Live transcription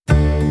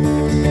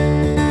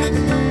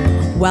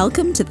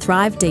Welcome to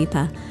Thrive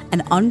Deeper,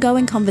 an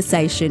ongoing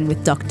conversation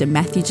with Dr.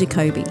 Matthew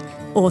Jacoby,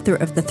 author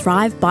of the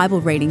Thrive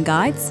Bible Reading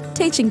Guides,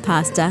 teaching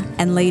pastor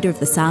and leader of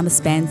the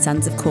Psalmist band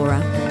Sons of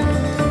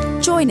Korah.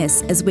 Join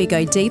us as we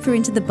go deeper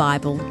into the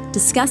Bible,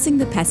 discussing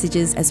the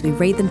passages as we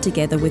read them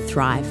together with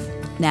Thrive.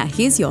 Now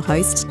here's your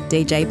host,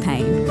 DJ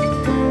Payne.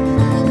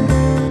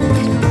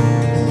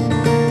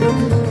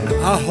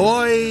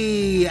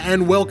 Ahoy,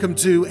 and welcome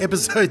to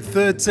episode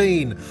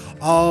 13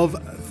 of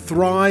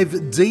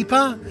Thrive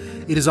Deeper.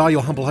 It is I,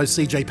 your humble host,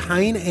 CJ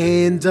Payne,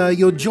 and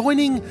you're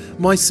joining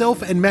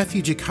myself and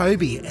Matthew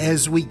Jacoby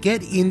as we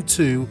get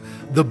into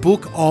the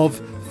book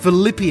of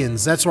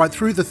Philippians. That's right,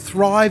 through the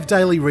Thrive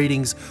Daily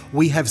Readings,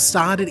 we have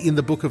started in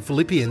the book of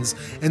Philippians.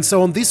 And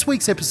so on this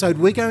week's episode,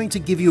 we're going to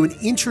give you an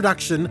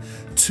introduction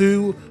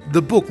to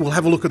the book. We'll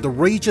have a look at the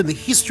region, the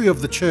history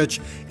of the church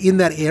in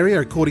that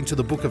area, according to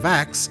the book of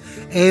Acts,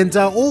 and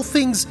all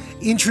things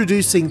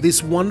introducing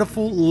this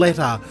wonderful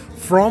letter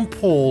from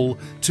Paul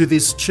to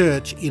this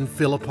church in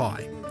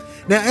Philippi.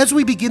 Now, as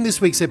we begin this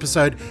week's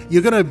episode,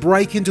 you're going to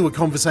break into a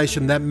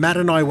conversation that Matt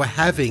and I were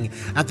having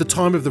at the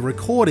time of the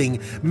recording.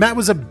 Matt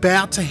was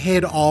about to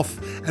head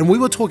off, and we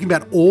were talking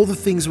about all the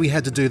things we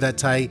had to do that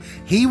day.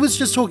 He was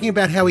just talking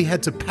about how he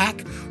had to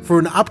pack for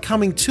an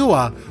upcoming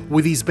tour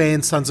with his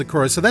band Sons of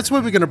Korah. So that's where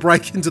we're going to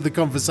break into the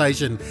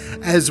conversation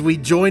as we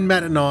join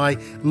Matt and I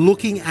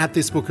looking at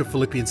this book of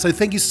Philippians. So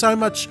thank you so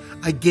much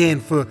again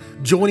for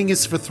joining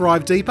us for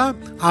Thrive Deeper.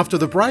 After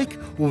the break,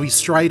 we'll be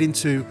straight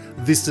into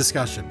this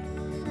discussion.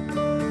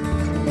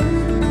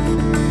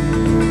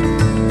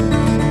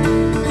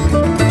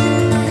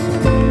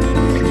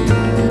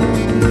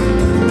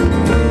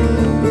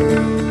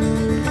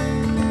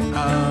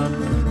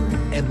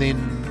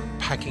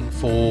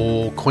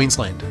 For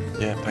Queensland.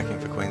 Yeah, packing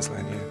for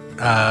Queensland,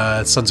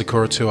 yeah. Sons of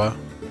Korah tour.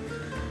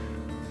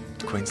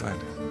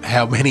 Queensland.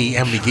 How many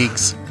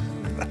gigs?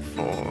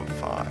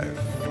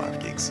 5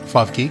 gigs.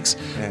 5 gigs?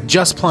 Yeah.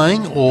 Just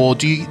playing, or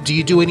do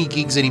you do any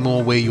gigs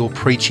anymore where you're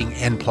preaching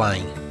and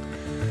playing?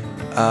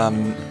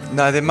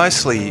 No, they're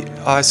mostly,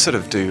 I sort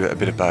of do a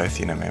bit of both,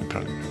 man,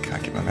 probably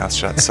can't keep my mouth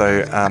shut.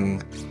 So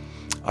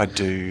I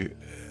do,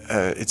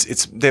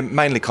 they're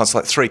mainly concerts,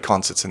 like 3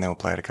 concerts, and then we'll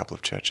play at a couple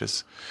of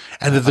churches.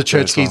 And the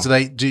church gigs,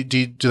 do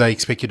they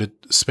expect you to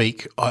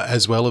speak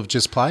as well of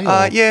just play?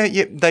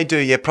 Yeah, they do.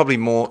 Yeah, probably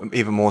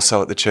even more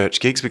so at the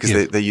church gigs because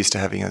they're used to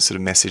having a sort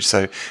of message.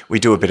 So we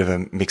do a bit of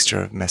a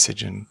mixture of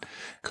message and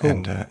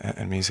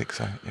music.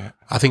 So yeah,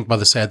 I think by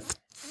the sad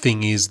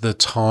thing is the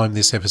time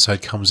this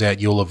episode comes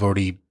out, you'll have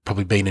already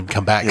probably been and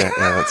come back. Yeah,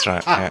 that's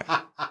right.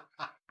 Yeah.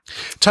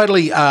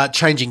 Totally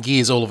changing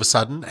gears all of a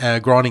sudden,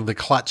 grinding the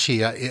clutch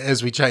here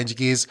as we change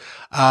gears.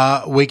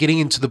 We're getting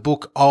into the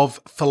book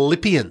of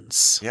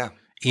Philippians. Yeah.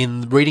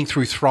 In reading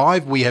through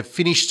Thrive, we have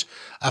finished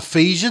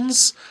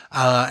Ephesians,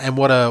 and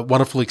what a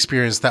wonderful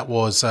experience that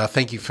was.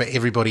 Thank you for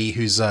everybody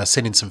who's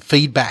sent in some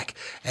feedback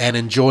and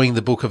enjoying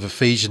the book of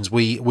Ephesians.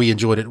 We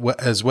enjoyed it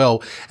as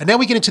well. And now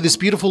we get into this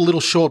beautiful little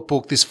short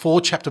book, this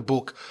 4-chapter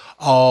book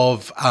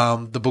of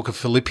the book of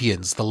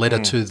Philippians, the letter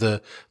to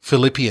the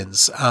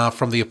Philippians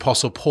from the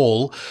Apostle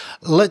Paul.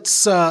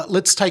 Let's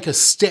take a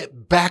step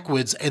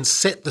backwards and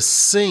set the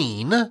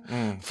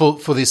scene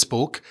for this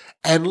book.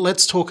 And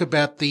let's talk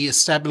about the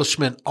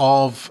establishment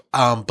of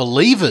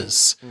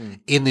believers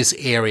in this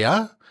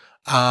area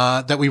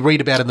that we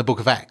read about in the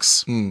book of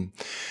Acts.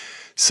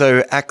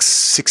 So Acts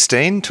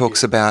 16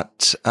 talks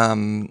about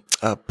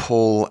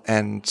Paul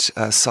and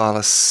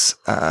Silas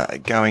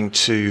going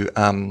to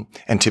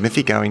and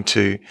Timothy going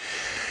to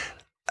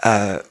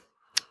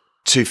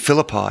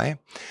Philippi,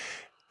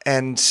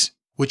 and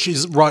which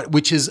is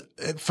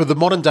for the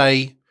modern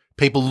day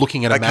people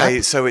looking at a map.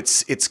 Okay, so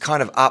it's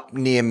kind of up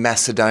near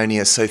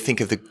Macedonia. So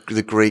think of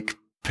the Greek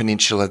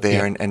peninsula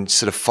there, and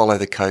sort of follow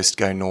the coast,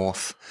 go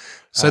north.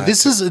 So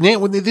this is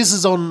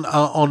on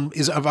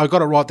have I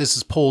got it right? This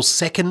is Paul's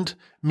second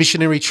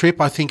missionary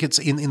trip. I think it's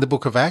in the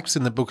book of Acts,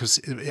 in the book of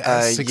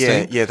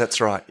 16. Yeah,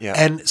 that's right. Yeah,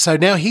 and so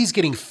now he's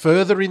getting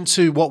further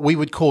into what we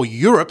would call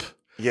Europe.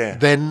 Yeah,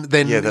 than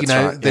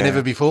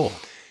ever before.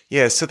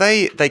 Yeah, so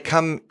they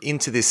come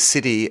into this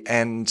city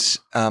and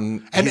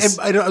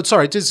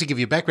sorry, just to give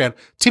you a background,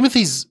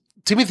 Timothy's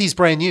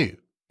brand new.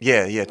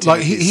 Yeah.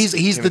 Like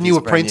he's the new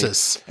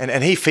apprentice, new.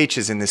 And he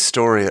features in this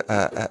story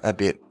a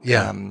bit.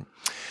 Yeah,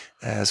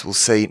 as we'll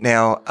see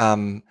now.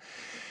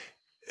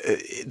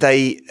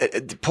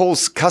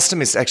 Paul's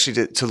custom is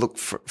actually to look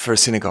for a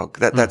synagogue.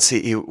 That's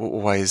he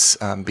always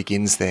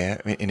begins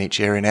there in each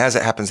area. And as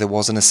it happens, there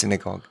wasn't a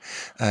synagogue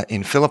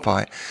in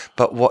Philippi.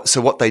 But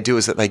what they do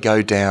is that they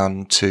go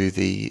down to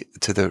the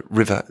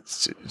river,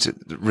 to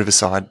the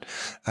riverside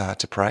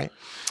to pray.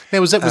 Now,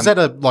 was that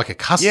a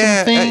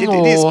custom thing? It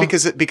is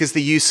because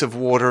the use of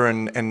water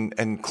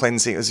and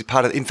cleansing is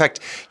part of. In fact,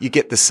 you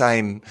get the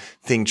same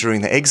thing during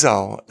the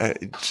exile,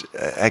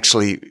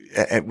 actually,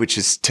 which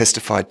is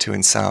testified to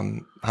in Psalm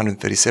Psalm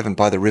 137,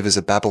 by the rivers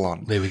of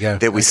Babylon. There we go.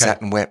 There we Okay.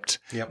 sat and wept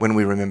when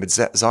we remembered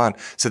Zion.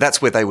 So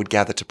that's where they would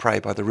gather to pray,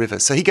 by the river.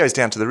 So he goes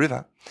down to the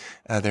river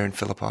there in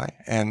Philippi,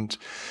 and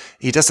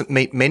he doesn't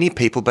meet many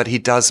people, but he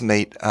does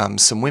meet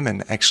some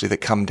women actually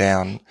that come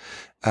down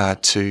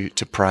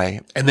to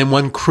pray. And then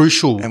one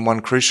crucial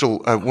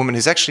woman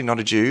who's actually not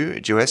a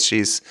Jewess.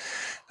 She's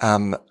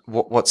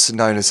what's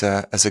known as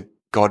a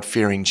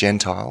God-fearing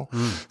Gentile.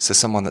 So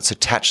someone that's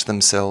attached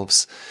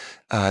themselves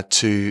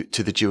to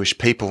the Jewish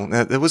people.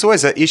 Now, there was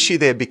always an issue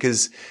there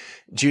because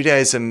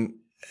Judaism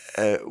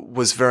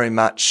was very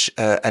much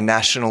a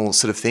national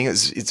sort of thing.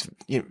 It's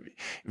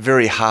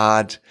very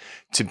hard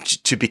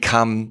to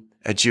become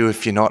a Jew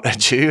if you're not a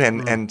Jew,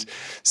 and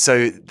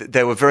so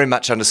they were very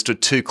much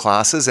understood two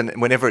classes. And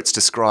whenever it's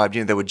described,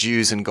 there were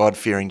Jews and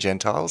God-fearing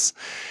Gentiles,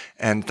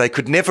 and they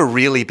could never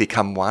really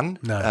become one.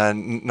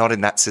 Not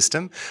in that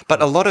system.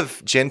 But a lot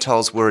of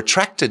Gentiles were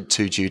attracted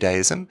to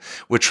Judaism,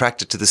 were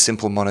attracted to the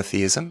simple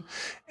monotheism,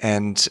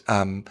 and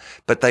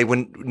but they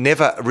were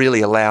never really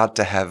allowed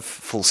to have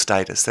full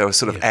status. They were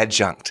sort of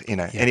adjunct.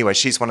 Anyway,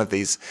 she's one of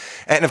these,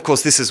 and of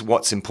course, this is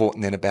what's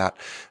important then about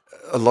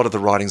a lot of the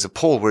writings of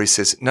Paul, where he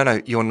says,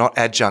 no, you're not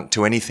adjunct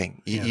to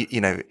anything.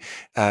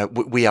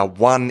 We are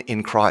one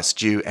in Christ,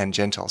 Jew and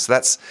Gentile. So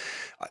that's,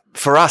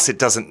 for us, it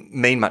doesn't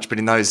mean much, but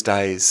in those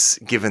days,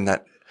 given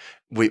that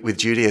with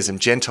Judaism,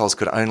 Gentiles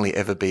could only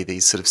ever be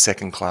these sort of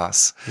second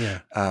class.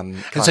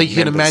 And so you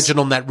can imagine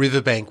on that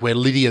riverbank where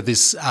Lydia,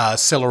 this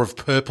seller of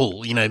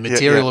purple,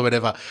 material or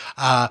whatever,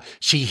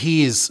 she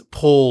hears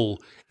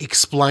Paul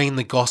explain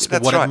the gospel,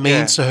 what it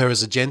means to her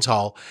as a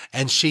Gentile,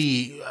 and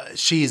she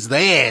is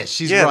there.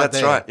 She's right there. Yeah,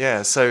 that's right.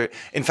 Yeah. So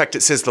in fact,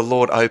 it says the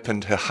Lord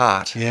opened her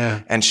heart.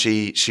 And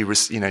she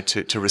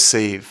to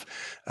receive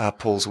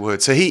Paul's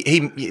word. So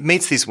he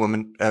meets these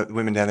women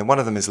down there. One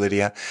of them is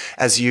Lydia.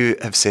 As you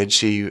have said,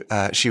 she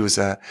was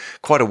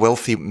quite a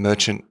wealthy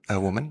merchant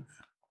woman.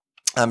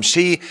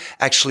 She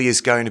actually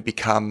is going to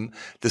become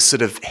the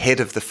sort of head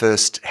of the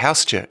first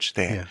house church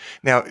there.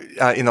 Now,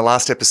 in the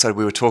last episode,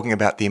 we were talking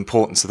about the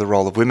importance of the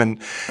role of women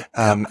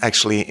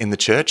actually in the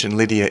church, and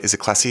Lydia is a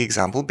classic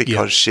example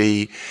because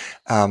she,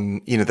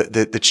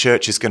 the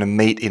church is going to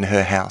meet in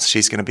her house.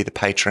 She's going to be the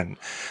patron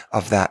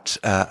of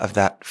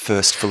that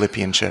first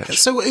Philippian church.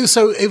 So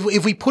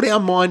if we put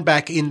our mind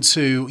back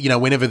into,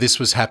 whenever this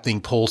was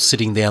happening, Paul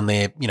sitting down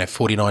there,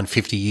 49,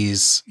 50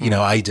 years,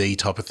 AD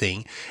type of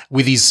thing,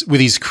 with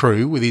his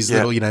crew, with his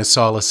little,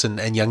 Silas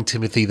and young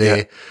Timothy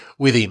there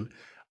with him.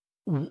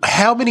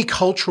 How many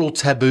cultural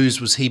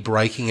taboos was he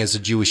breaking as a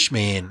Jewish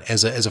man,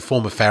 as a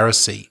former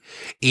Pharisee,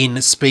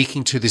 in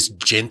speaking to this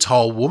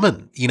Gentile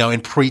woman,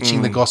 and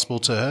preaching the gospel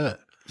to her?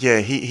 Yeah,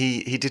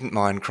 he didn't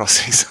mind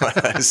crossing some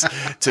of those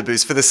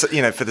taboos for the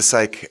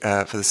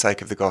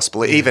sake of the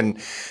gospel. Even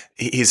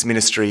his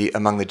ministry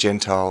among the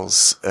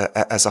Gentiles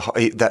as a whole,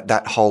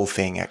 that whole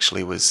thing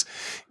actually was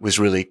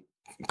really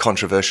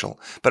controversial.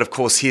 But of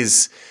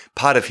course,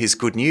 part of his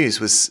good news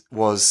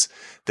was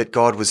that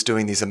God was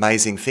doing these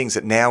amazing things,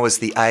 that now is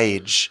the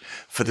age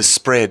for the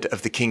spread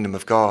of the kingdom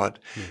of God.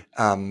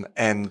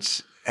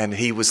 And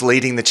he was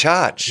leading the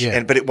charge.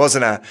 But it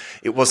wasn't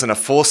a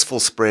forceful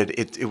spread.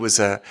 It was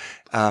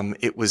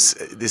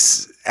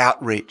this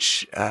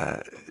outreach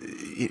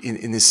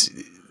in this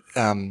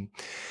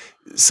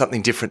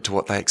something different to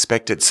what they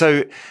expected.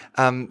 So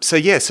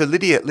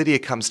Lydia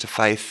comes to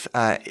faith,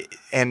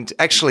 and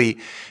actually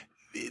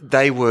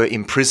they were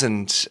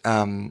imprisoned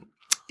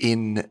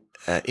in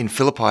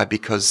Philippi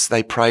because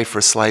they pray for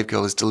a slave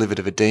girl who's delivered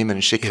of a demon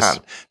and she can't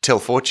tell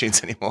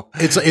fortunes anymore.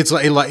 It's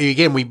like,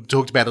 again, we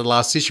talked about it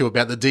last issue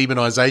about the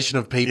demonization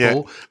of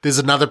people. There's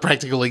another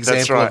practical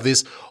example of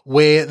this,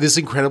 where this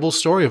incredible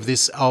story of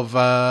this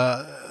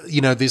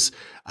this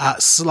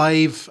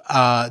slave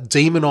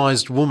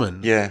demonized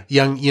woman,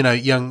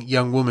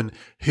 young woman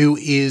who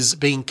is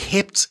being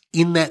kept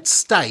in that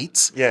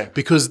state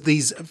because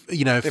these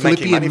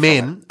Philippian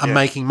men are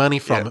making money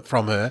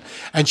from her,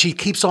 and she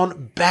keeps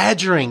on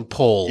badgering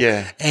Paul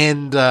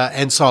and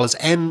Silas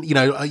and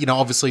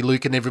obviously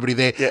Luke and everybody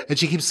there, and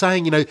she keeps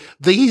saying,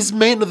 these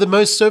men are the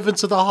most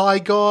servants of the high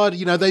God,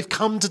 they've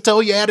come to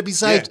tell you how to be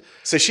saved.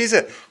 So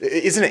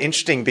isn't it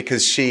interesting,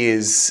 because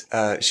she's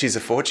a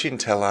fortune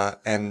teller,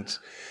 and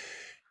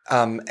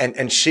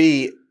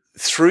she,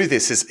 through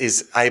this,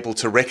 is able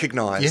to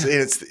recognise.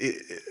 It's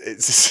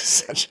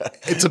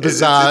a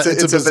bizarre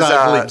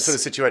glimpse. sort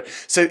of situation.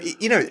 So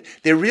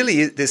there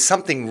really is, there's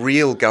something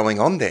real going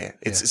on there.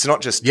 It's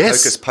not just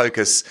hocus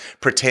pocus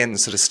pretend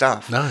sort of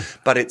stuff. No,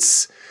 but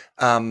it's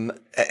and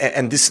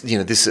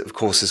this of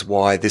course is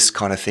why this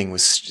kind of thing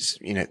was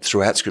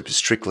throughout Scripture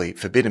strictly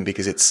forbidden,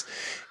 because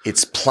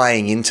it's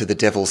playing into the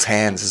devil's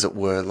hands, as it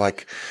were,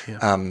 like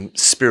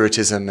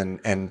spiritism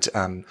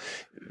and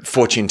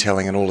fortune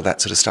telling and all of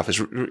that sort of stuff is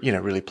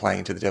really playing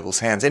into the devil's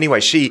hands. Anyway,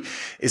 she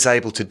is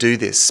able to do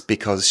this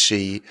because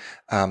she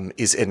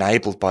is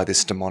enabled by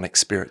this demonic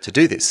spirit to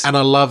do this. And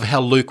I love how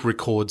Luke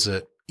records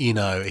it.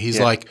 He's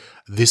like,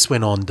 this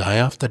went on day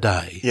after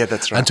day. Yeah,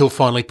 that's right. Until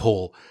finally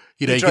Paul,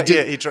 You know,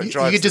 He you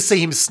could just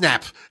see him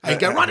snap and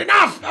go, right,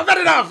 enough, I've had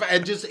enough.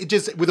 And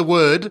just with a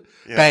word,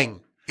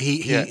 bang,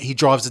 he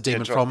drives the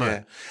demon from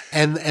her.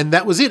 And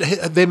that was it.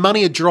 Their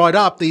money had dried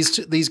up,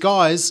 these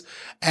guys,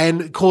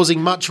 and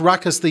causing much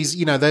ruckus. These,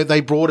 you know, they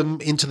brought him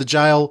into the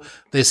jail.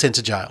 They're sent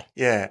to jail.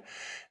 Yeah.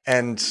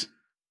 And,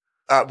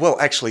 well,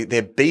 actually,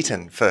 they're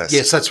beaten first.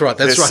 Yes, that's right.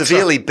 They're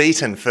severely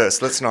beaten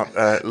first. Let's not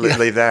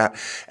leave that out.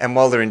 And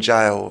while they're in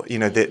jail, you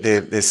know,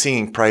 they're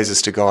singing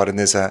praises to God, and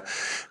there's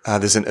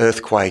an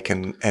earthquake,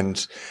 and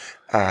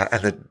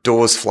the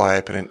doors fly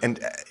open, and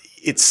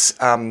it's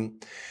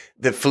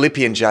the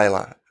Philippian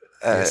jailer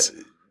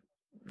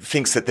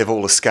thinks that they've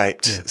all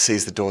escaped,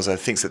 sees the doors open,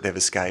 thinks that they've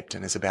escaped,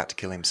 and is about to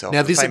kill himself.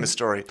 Now, this famous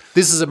story.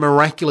 This is a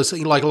miraculous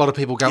thing. Like, a lot of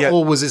people go,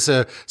 oh, was this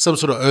some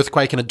sort of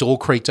earthquake and a door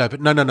creaked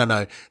open?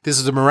 No. This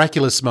is a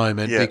miraculous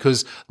moment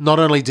because not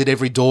only did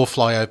every door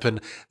fly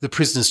open, the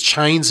prisoners'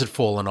 chains had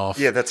fallen off.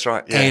 Yeah, that's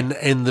right. Yeah.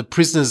 And the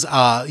prisoners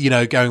are, you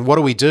know, going, what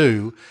do we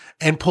do?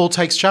 And Paul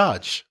takes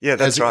charge. Yeah,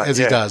 that's right. As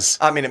he does.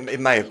 I mean, it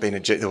may have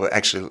been there were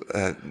actually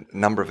a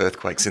number of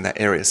earthquakes in that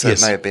area, so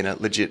it may have been a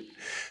legit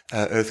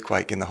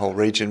earthquake in the whole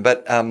region.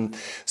 But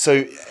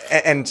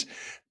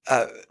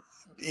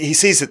he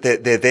sees that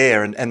they're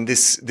there, and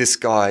this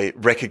guy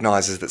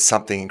recognizes that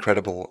something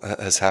incredible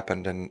has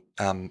happened,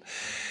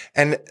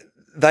 and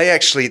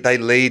they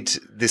lead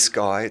this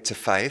guy to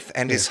faith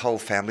and his whole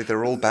family.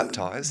 They're all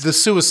baptized. The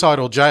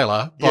suicidal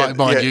jailer,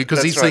 mind you,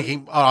 because he's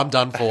thinking, "Oh, I'm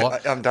done for.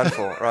 I'm done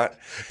for." Right?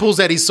 Pulls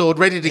out his sword,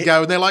 ready to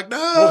go, and they're like, "No."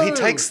 Well, he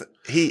takes it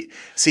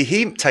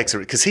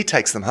because he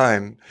takes them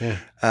home,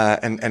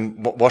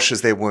 and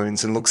washes their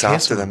wounds and looks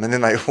after them, and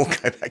then they all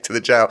go back to the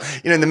jail.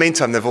 You know, in the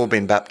meantime, they've all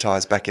been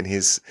baptized back in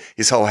his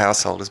whole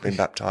household has been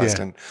baptized,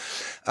 and.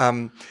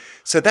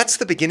 So that's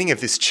the beginning of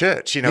this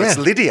church. You know, it's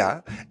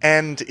Lydia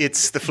and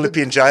it's the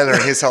Philippian jailer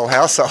and his whole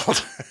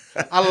household.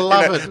 I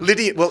love it.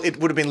 Lydia. Well, it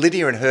would have been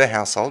Lydia and her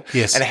household.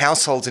 Yes. And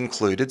households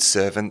included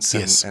servants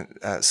and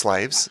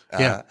slaves.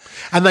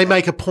 And they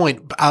make a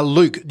point.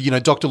 Luke, you know,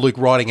 Dr. Luke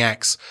writing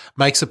Acts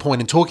makes a point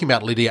in talking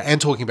about Lydia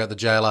and talking about the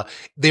jailer,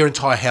 their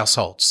entire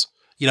households.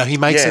 You know, he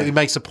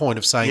makes a point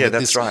of saying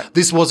that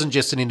this wasn't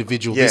just an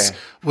individual. This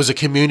was a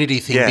community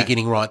thing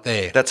beginning right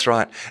there. That's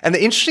right. And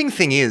the interesting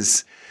thing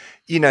is,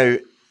 you know,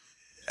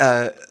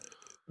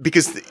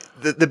 because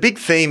the big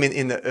theme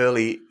in the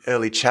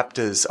early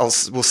chapters,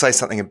 we'll say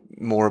something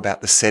more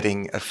about the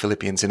setting of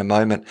Philippians in a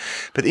moment.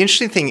 But the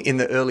interesting thing in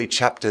the early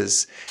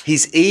chapters,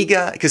 he's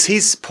eager,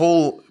 because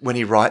Paul, when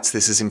he writes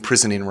this, is in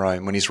prison in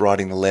Rome when he's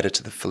writing the letter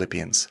to the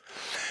Philippians.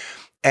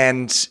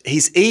 And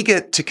he's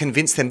eager to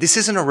convince them this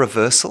isn't a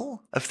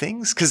reversal of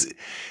things, because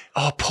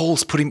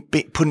Paul's put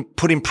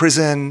in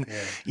prison.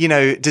 Yeah. You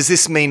know, does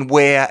this mean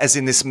where, as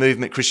in this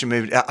movement, Christian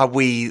movement, are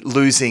we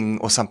losing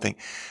or something?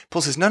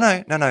 Paul says,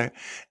 no.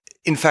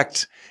 In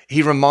fact,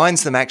 he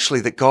reminds them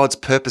actually that God's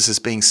purpose is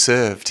being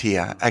served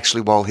here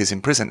actually while he's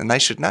in prison, and they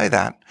should know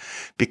that,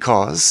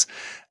 because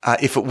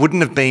if it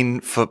wouldn't have been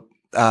for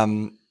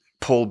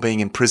Paul being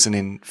in prison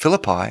in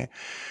Philippi,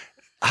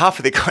 half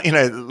of their, you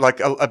know, like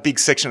a big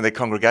section of their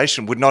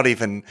congregation would not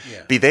even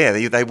be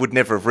there. They would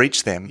never have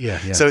reached them.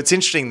 So it's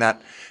interesting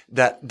that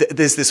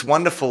there's this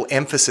wonderful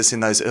emphasis in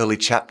those early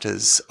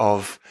chapters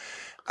of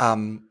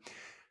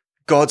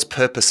God's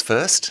purpose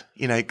first.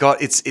 You know,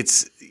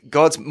 it's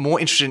God's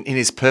more interested in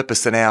his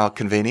purpose than our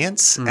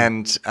convenience,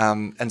 and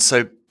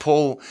so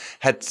Paul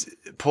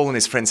and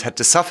his friends had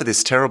to suffer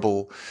this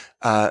terrible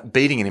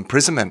beating and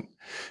imprisonment,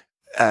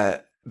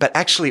 but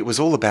actually it was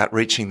all about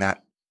reaching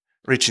that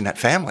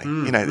family.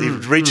 You know,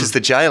 it reaches the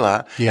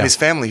jailer and his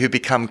family, who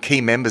become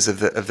key members of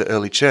the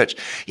early church.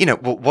 You know,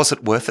 was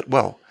it worth it?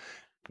 Well,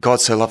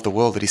 God so loved the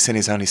world that he sent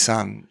his only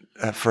son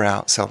for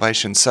our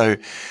salvation. So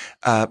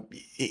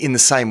in the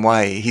same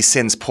way, he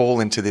sends Paul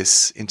into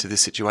this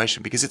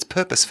situation because it's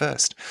purpose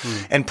first.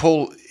 And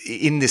Paul,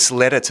 in this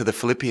letter to the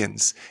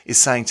Philippians, is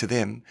saying to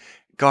them,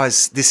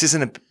 guys, this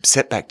isn't a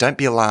setback. Don't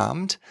be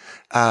alarmed.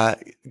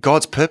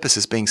 God's purpose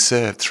is being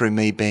served through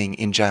me being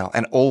in jail,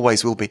 and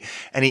always will be.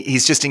 And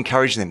he's just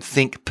encouraging them,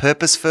 think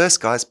purpose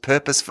first, guys,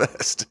 purpose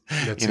first.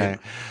 That's it.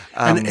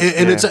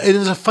 It's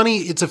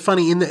a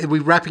funny,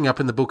 we're wrapping up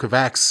in the book of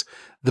Acts,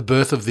 the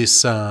birth of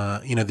this,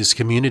 this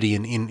community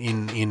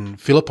in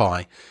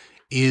Philippi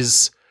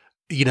is,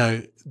 you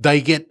know,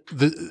 they get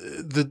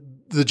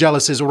the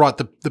jailer says, all right,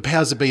 the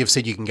powers that be have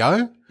said you can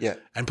go. Yeah.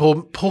 And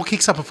Paul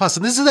kicks up a fuss.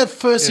 And this is that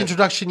first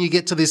introduction you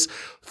get to this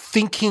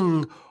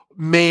thinking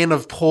man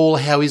of Paul,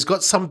 how he's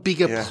got some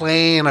bigger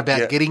plan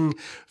about getting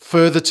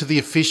further to the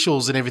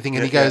officials and everything.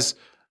 And he goes,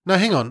 no,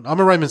 hang on, I'm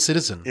a Roman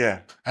citizen. Yeah.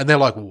 And they're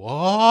like,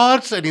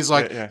 what? And he's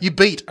like, you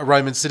beat a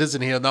Roman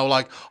citizen here. And they were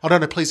like, oh,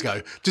 no, please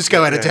go. Just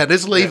go out of town.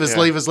 Just leave us.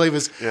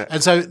 Yeah.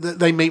 And so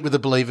they meet with the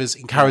believers,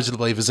 encourage the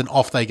believers, and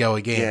off they go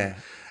again. Yeah.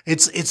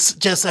 It's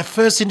just a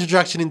first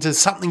introduction into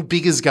something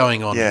big is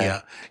going on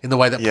here in the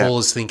way that Paul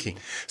is thinking.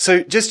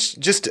 So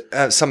just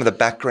some of the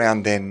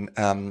background then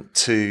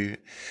to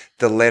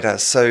the letter.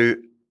 So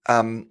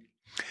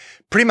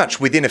pretty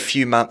much within a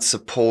few months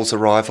of Paul's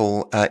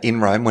arrival in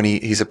Rome, when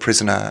he's a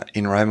prisoner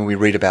in Rome, and we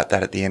read about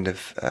that at the end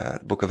of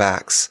the book of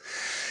Acts,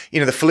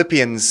 the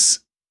Philippians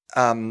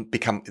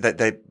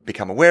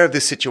become aware of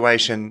this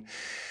situation,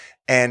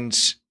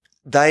 and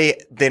they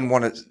then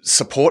want to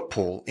support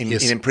Paul in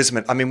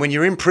imprisonment. I mean, when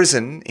you're in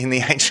prison in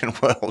the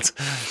ancient world,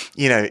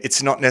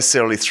 it's not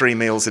necessarily 3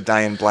 meals a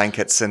day and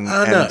blankets and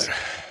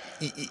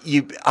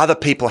other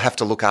people have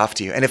to look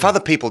after you. And if other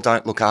people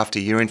don't look after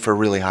you, you're in for a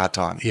really hard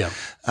time. Yeah.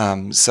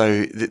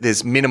 So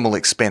there's minimal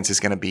expense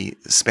is going to be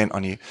spent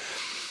on you.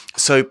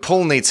 So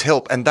Paul needs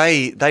help, and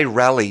they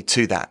rally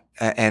to that.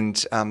 And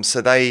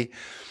so they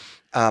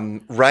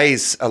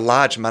raise a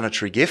large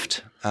monetary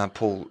gift.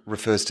 Paul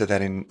refers to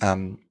that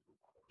in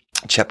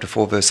chapter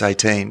 4, verse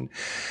 18.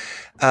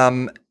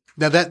 Now,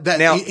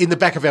 in the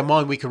back of our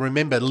mind, we can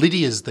remember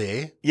Lydia's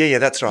there. Yeah,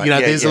 that's right.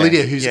 There's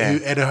Lydia who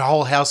and her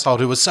whole household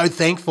who was so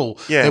thankful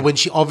that when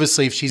she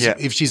obviously,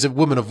 if she's a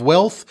woman of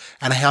wealth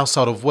and a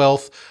household of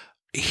wealth,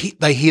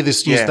 they hear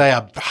this news, they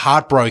are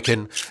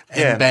heartbroken,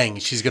 and bang,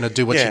 she's going to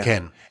do what she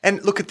can.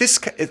 And look, at this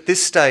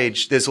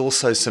stage, there's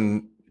also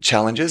some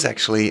challenges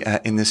actually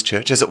in this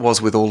church, as it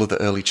was with all of the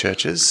early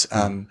churches.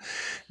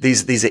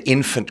 These are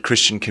infant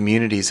Christian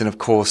communities, and of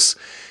course,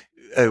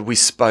 we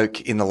spoke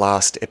in the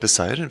last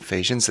episode in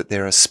Ephesians that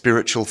there are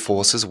spiritual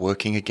forces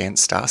working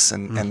against us,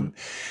 and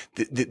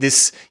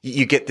this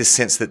you get this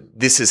sense that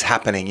this is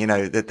happening.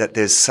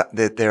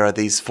 That there are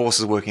these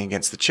forces working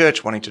against the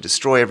church, wanting to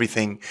destroy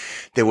everything.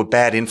 There were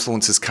bad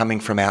influences coming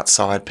from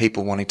outside,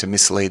 people wanting to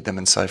mislead them,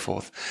 and so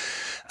forth.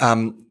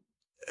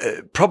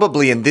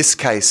 Probably in this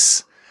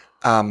case,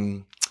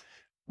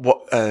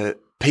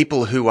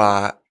 people who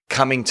are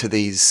coming to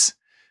these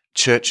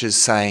churches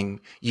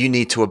saying you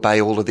need to obey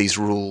all of these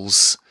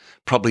rules,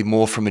 probably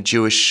more from a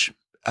Jewish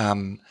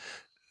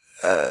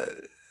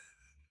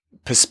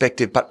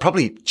perspective, but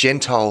probably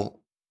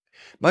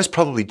most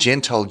probably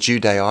Gentile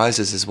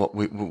Judaizers is what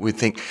we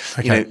think.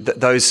 Okay.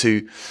 Those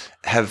who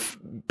have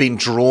been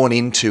drawn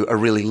into a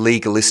really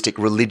legalistic,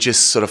 religious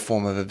sort of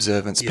form of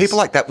observance. Yes. People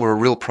like that were a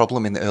real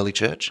problem in the early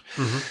church.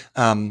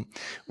 When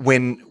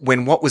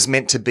what was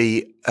meant to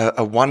be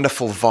a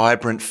wonderful,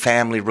 vibrant,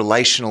 family,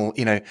 relational,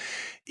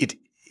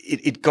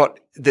 it got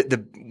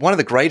the one of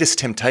the greatest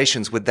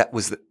temptations with that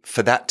was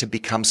for that to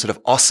become sort of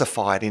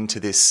ossified into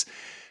this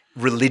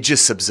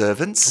religious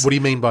observance. What do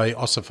you mean by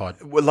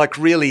ossified? Well, like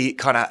really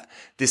kind of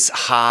this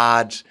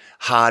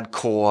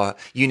hardcore,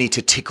 you need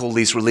to tick all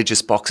these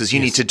religious boxes, you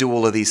need to do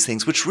all of these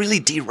things, which really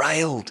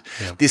derailed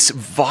this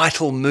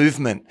vital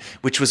movement,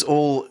 which was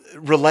all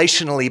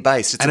relationally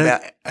based. It's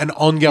about an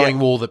ongoing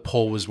war that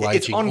Paul was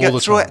waging all the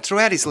time.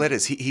 Throughout his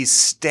letters, he's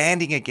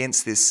standing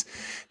against this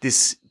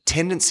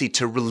tendency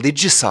to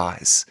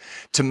religiousise,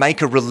 to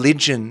make a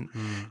religion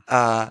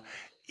out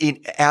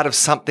of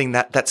something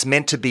that's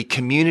meant to be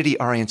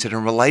community-oriented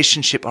and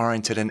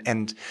relationship-oriented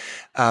and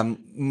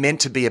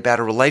meant to be about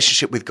a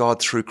relationship with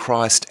God through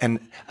Christ and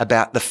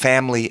about the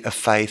family of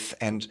faith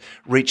and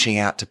reaching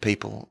out to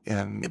people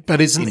in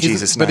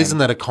Jesus' name. But isn't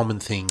that a common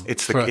thing?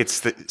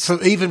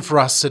 Even for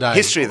us today.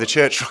 History of the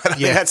church, right? I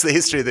mean, that's the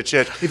history of the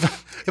church.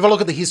 If I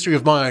look at the history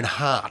of my own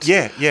heart,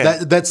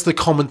 that's the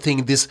common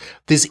thing. This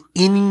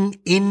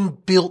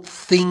inbuilt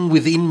thing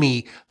within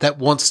me that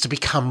wants to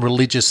become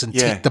religious and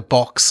tick the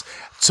box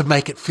to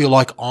make it feel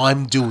like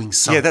I'm doing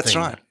something. Yeah, that's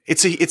right.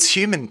 It's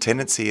human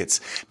tendency.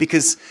 It's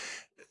because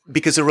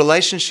a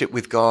relationship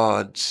with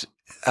God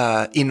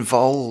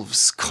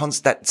involves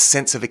that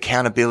sense of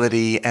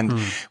accountability, and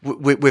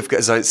we've got,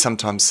 as I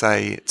sometimes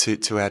say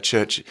to our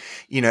church,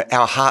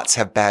 our hearts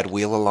have bad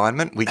wheel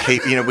alignment. We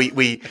keep,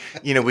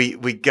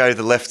 we go to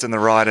the left and the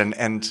right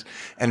and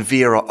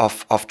veer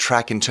off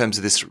track in terms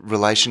of this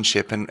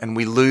relationship, and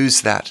we lose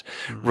that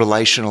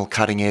relational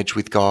cutting edge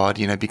with God,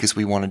 because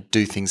we want to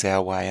do things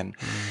our way,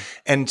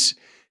 and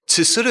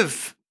to sort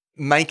of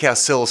make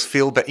ourselves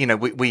feel better,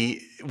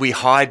 we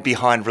hide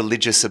behind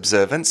religious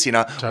observance,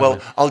 Totally.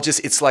 Well, I'll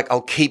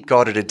keep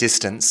God at a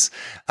distance,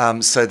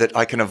 so that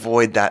I can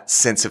avoid that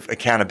sense of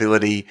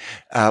accountability.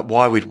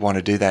 Why we'd want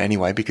to do that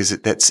anyway, because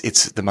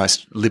it's the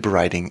most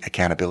liberating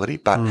accountability.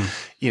 But,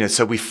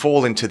 so we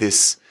fall into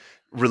this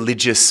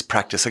religious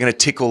practice. I'm going to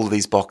tick all of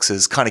these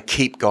boxes, kind of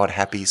keep God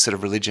happy sort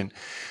of religion.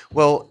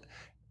 Well,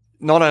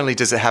 not only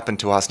does it happen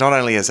to us, not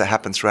only has it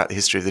happened throughout the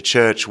history of the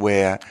church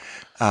where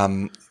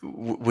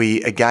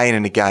we again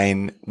and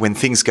again, when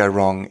things go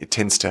wrong, it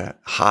tends to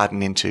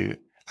harden into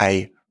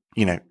a,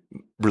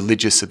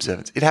 religious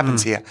observance. It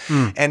happens here.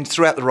 And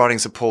throughout the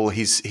writings of Paul,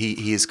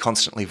 he is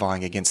constantly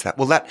vying against that.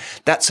 Well,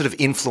 that sort of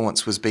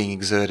influence was being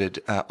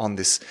exerted on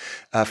this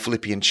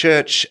Philippian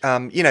church.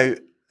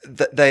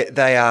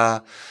 They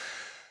are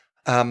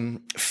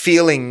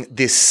feeling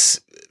this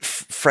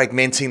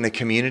fragmenting the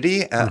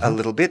community a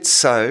little bit.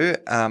 So,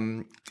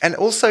 and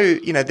also,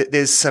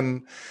 there's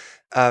some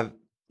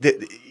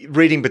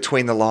reading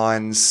between the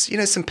lines,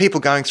 some people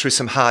going through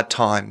some hard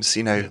times.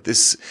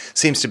 This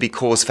seems to be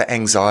cause for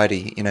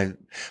anxiety.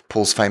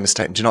 Paul's famous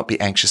statement, do not be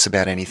anxious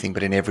about anything,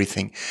 but in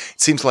everything.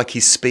 It seems like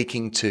he's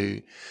speaking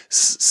to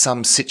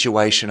some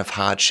situation of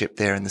hardship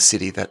there in the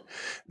city that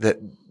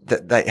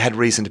they had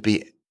reason to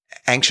be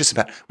anxious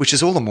about, which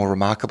is all the more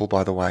remarkable,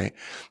 by the way,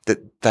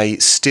 that they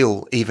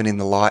still, even in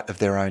the light of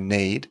their own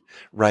need,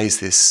 raise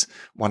this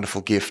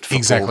wonderful gift for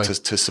Paul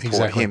to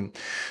support him.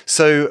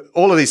 So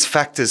all of these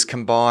factors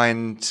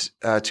combined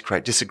to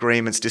create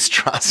disagreements,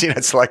 distrust.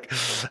 It's like,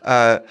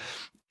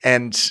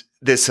 and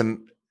there's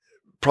some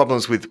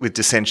problems with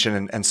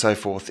dissension and so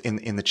forth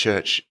in the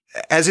church,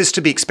 as is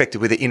to be expected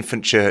with the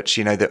infant church.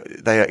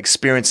 That they are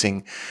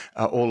experiencing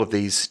all of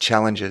these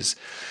challenges.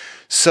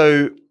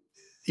 So,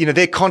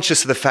 they're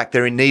conscious of the fact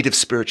they're in need of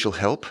spiritual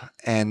help,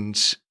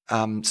 and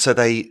so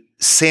they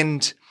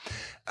send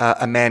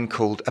a man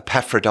called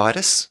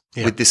Epaphroditus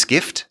with this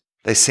gift.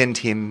 They send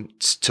him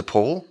to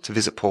Paul, to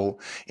visit Paul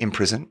in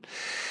prison,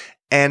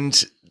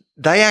 and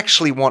they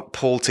actually want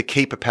Paul to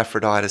keep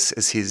Epaphroditus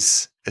as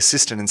his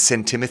assistant and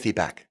send Timothy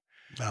back.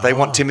 They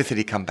want Timothy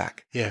to come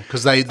back. Yeah,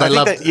 because they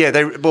love...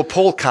 Well,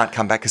 Paul can't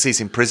come back because he's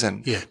in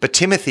prison. Yeah. But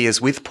Timothy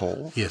is with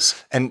Paul.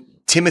 Yes. And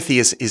Timothy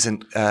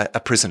isn't a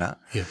prisoner.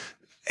 Yeah.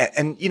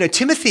 And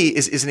Timothy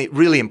is a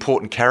really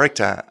important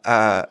character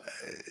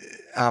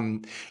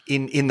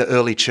in the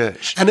early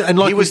church. And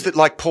like he was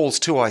like Paul's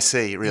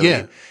 2IC, really.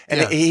 Yeah.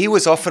 And he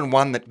was often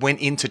one that went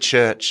into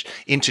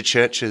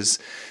churches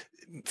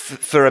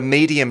for a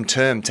medium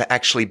term to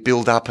actually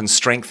build up and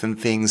strengthen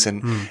things,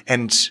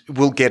 and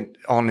we'll get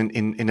on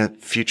in a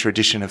future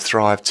edition of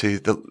Thrive to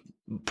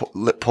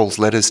Paul's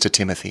letters to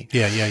Timothy.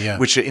 Yeah.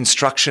 Which are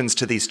instructions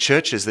to these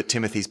churches that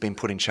Timothy's been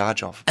put in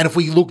charge of. And if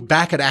we look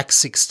back at Acts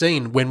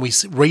 16, when we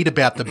read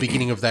about the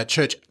beginning of that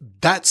church,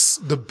 that's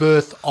the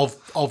birth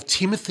of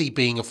Timothy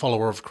being a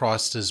follower of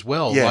Christ as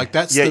well. Yeah. Like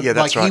that's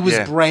that's right. He was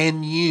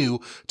brand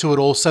new to it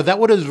all. So that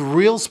was a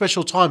real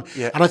special time.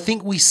 Yeah. And I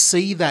think we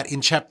see that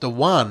in chapter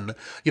 1.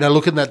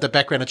 Looking at the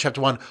background of chapter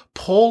 1,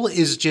 Paul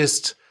is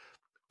just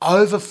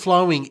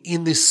overflowing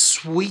in this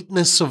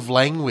sweetness of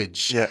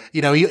language. Yeah.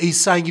 He's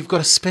saying, you've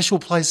got a special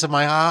place in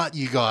my heart,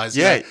 you guys.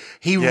 Yeah.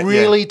 He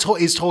really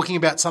is talking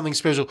about something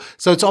special.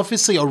 So it's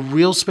obviously a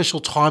real special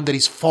time that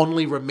he's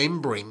fondly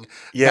remembering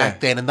back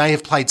then, and they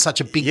have played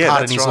such a big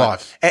part in his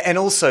life. And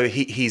also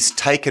he's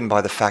taken by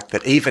the fact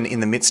that even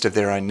in the midst of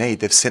their own need,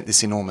 they've sent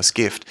this enormous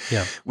gift,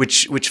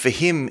 which for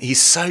him,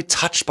 he's so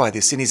touched by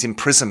this in his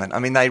imprisonment. I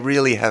mean, they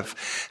really have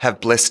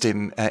blessed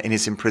him in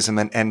his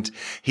imprisonment, and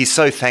he's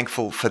so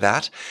thankful for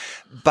that.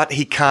 But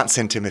he can't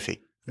send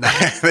Timothy.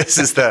 This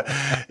is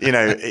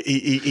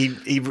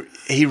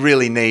he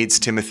really needs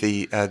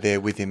Timothy there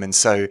with him, and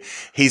so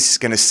he's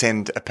going to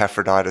send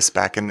Epaphroditus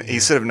back, and he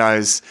sort of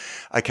knows,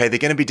 okay, they're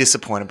going to be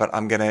disappointed,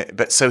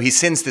 but so he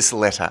sends this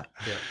letter,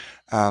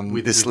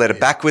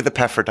 back with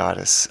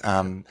Epaphroditus,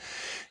 and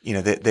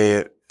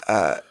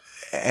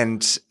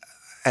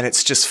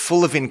it's just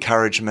full of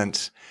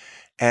encouragement,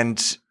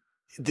 and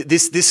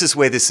this is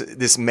where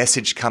this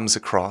message comes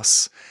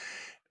across,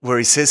 where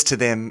he says to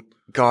them,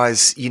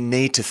 guys, you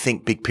need to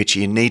think big picture.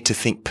 You need to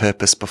think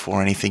purpose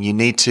before anything. You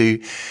need to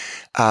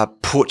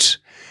put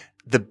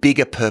the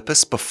bigger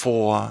purpose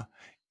before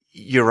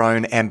your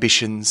own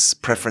ambitions,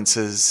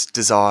 preferences,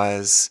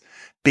 desires,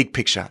 big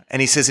picture.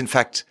 And he says, in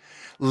fact,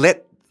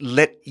 let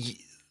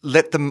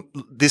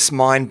this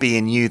mind be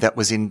in you that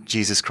was in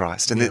Jesus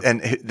Christ, and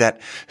that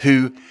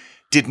who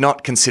did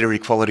not consider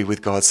equality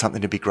with God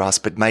something to be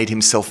grasped, but made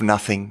himself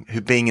nothing,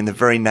 who being in the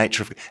very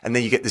nature of... And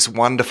then you get this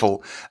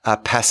wonderful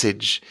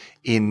passage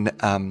in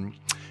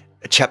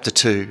chapter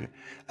 2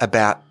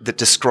 that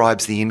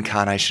describes the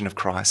incarnation of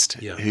Christ,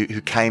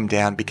 who came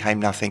down, became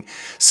nothing,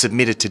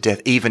 submitted to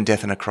death, even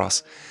death on a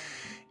cross.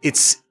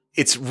 It's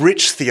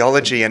rich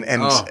theology, and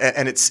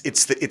it's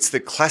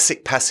the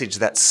classic passage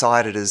that's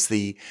cited as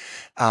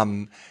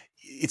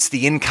it's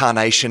the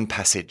incarnation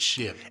passage,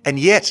 and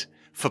yet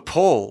for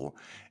Paul,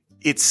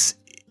 it's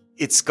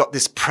got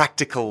this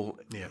practical,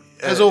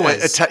 as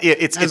always. It's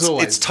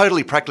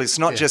totally practical. It's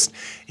not just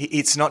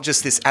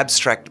this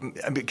abstract,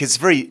 because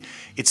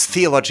it's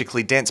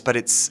theologically dense, but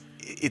it's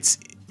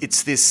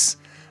this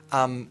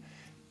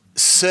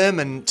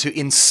sermon to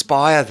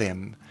inspire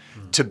them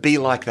to be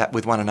like that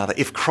with one another.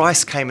 If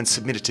Christ came and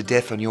submitted to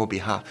death on your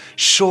behalf,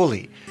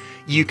 surely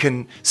you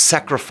can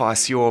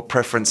sacrifice your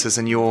preferences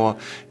and your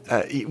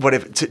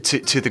whatever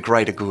to the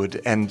greater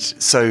good. And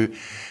so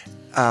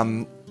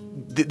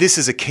this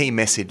is a key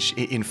message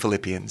in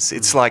Philippians.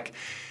 It's like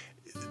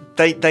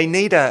they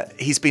need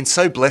he's been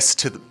so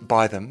blessed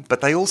by them,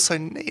 but they also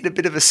need a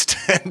bit of a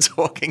stern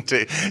talking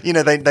to.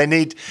 They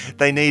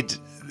need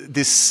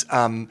this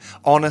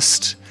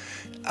honest,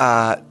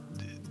 I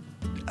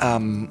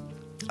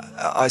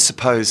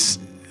suppose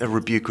a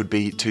rebuke would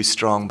be too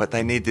strong, but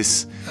they need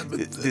this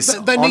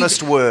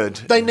honest word.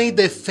 They need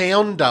their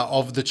founder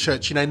of the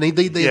church, need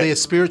their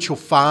spiritual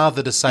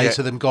father to say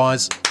to them,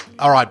 guys,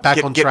 all right,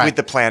 back on track. Get with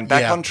the plan,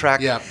 back on track.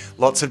 Yeah.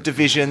 Lots of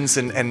divisions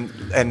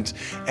and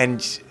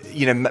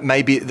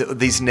maybe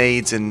these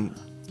needs and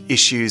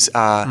issues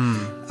are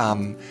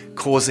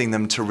causing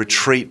them to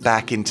retreat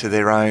back into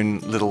their own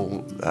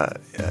little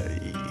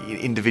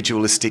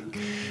individualistic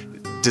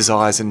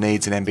desires and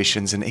needs and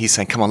ambitions. And he's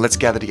saying, come on, let's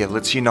gather together,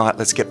 let's unite,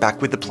 let's get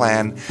back with the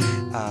plan,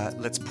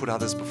 let's put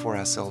others before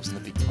ourselves in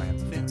the big plan.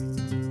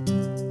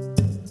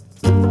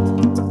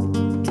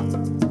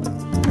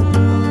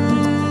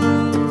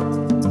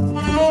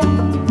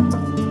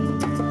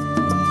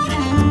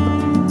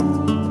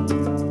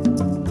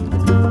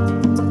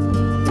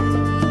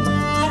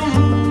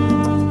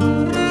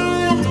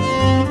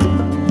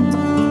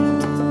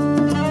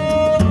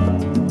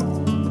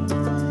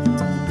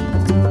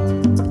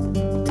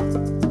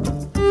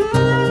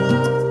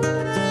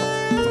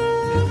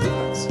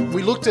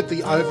 At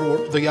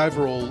the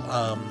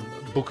overall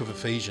book of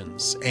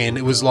Ephesians, and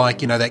it was like,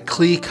 that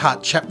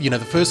clear-cut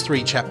the first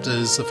 3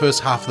 chapters, the first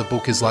half of the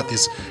book is like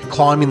this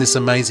climbing this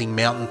amazing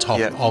mountaintop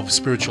of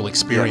spiritual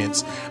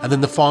experience, and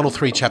then the final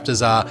 3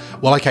 chapters are,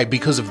 well, okay,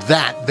 because of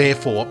that,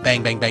 therefore,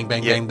 bang, bang, bang,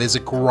 bang, bang, there's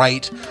a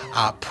great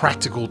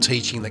practical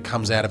teaching that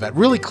comes out of it.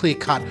 Really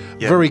clear-cut,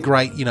 very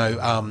great,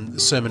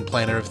 sermon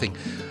plan and everything.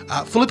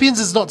 Philippians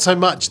is not so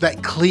much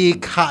that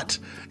clear-cut,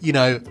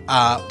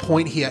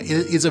 point here. It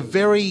is a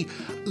very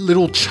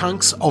little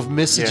chunks of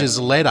messages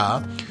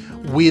letter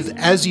with,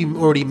 as you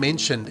already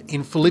mentioned,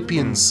 in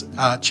Philippians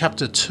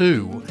chapter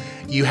 2,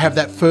 you have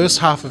that first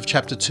half of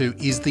chapter 2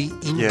 is the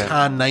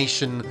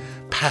incarnation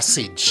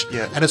passage.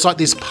 And it's like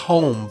this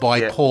poem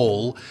by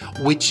Paul,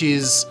 which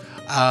is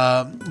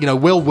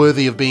well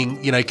worthy of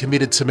being,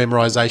 committed to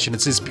memorization.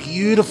 It's this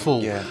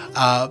beautiful,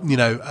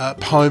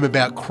 poem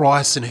about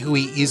Christ and who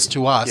he is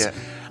to us.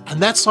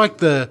 And that's like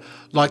the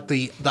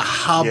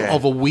hub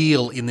of a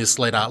wheel in this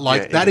letter.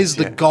 That is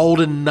the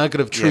golden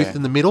nugget of truth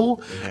in the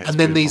middle. And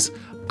then these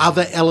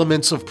other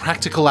elements of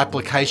practical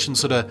application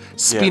sort of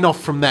spin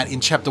off from that in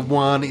chapter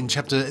 1, in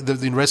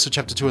the rest of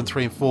chapter 2 and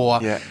 3 and 4.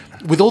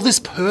 With all this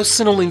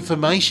personal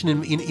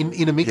information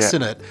in a mix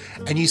in it.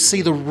 And you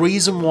see the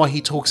reason why he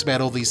talks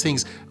about all these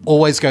things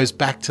always goes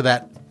back to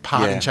that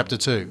part in chapter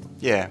 2.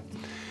 Yeah.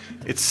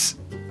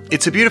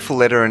 It's a beautiful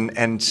letter,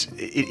 and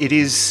it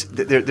is.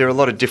 There are a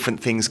lot of different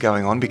things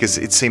going on, because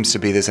it seems to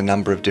be there's a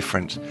number of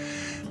different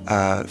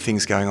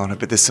things going on.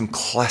 But there's some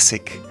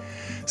classic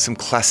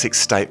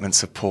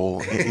statements of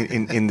Paul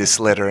in this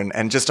letter,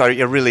 and just I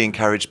really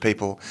encourage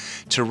people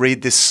to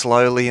read this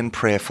slowly and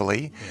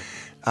prayerfully,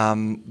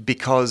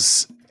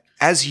 because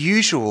as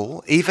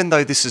usual, even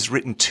though this is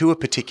written to a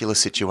particular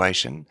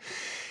situation,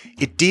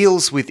 it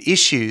deals with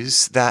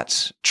issues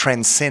that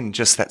transcend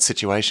just that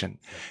situation.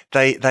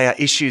 They are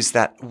issues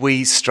that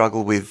we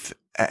struggle with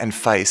and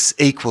face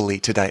equally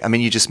today. I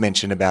mean, you just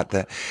mentioned about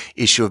the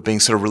issue of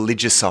being sort of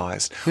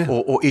religiousized,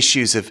 or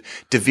issues of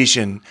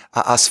division,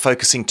 us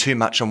focusing too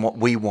much on what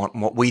we want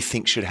and what we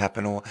think should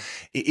happen, or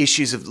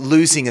issues of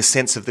losing a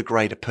sense of the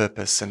greater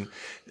purpose. And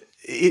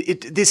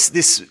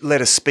this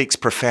letter speaks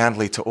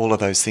profoundly to all of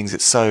those things.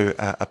 It's so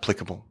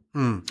applicable.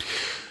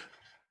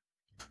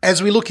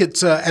 As we look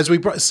at, as we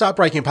start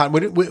breaking apart,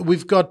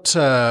 we've got,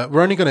 we're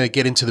only going to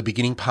get into the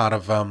beginning part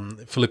of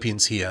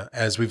Philippians here,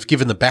 as we've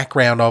given the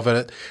background of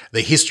it,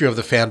 the history of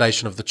the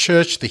foundation of the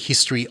church, the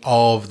history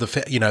of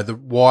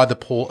why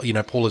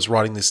Paul is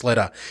writing this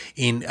letter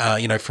in,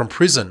 from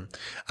prison,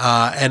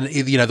 and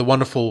the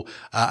wonderful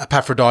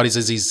Epaphroditus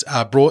as he's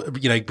brought,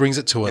 brings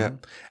it to him,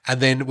 and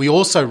then we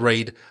also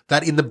read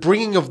that in the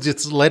bringing of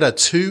this letter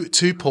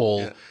to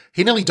Paul,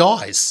 he nearly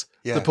dies.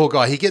 The poor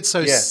guy, he gets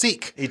so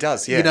sick. He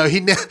does,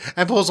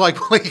 and Paul's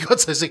like, well, he got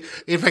so sick.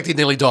 In fact, he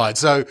nearly died.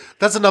 So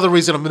that's another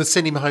reason I'm going to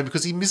send him home,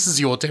 because he misses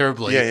you all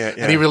terribly.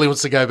 And he really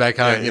wants to go back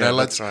home.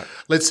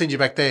 Let's send you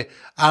back there.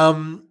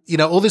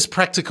 All this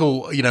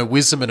practical,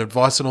 wisdom and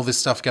advice and all this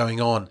stuff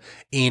going on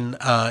in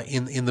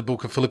the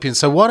book of Philippians.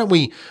 So why don't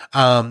we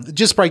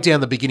just break down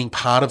the beginning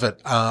part of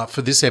it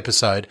for this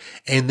episode,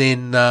 and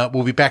then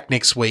we'll be back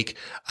next week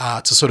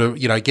to sort of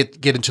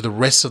get into the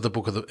rest of the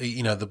book of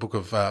the book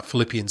of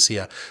Philippians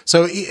here.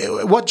 So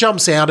what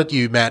jumps out at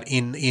you, Matt,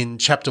 in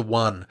chapter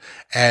 1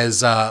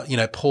 as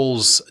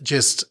Paul's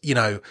just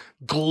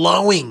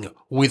glowing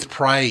with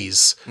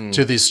praise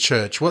to this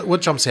church?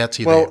 What jumps out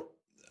to you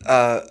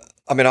there?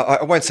 I mean,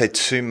 I won't say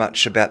too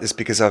much about this,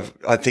 because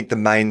I think the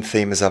main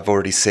theme, as I've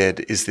already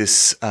said, is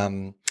this,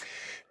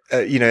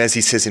 as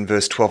he says in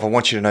verse 12, I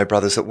want you to know,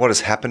 brothers, that what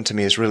has happened to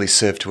me has really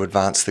served to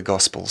advance the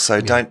gospel.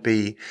 So don't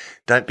be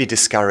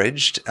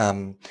discouraged.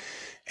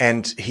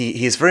 And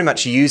he is very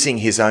much using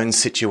his own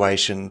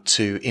situation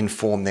to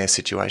inform their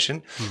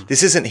situation.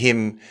 This isn't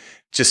him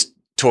just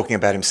talking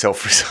about himself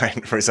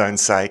for his own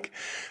sake.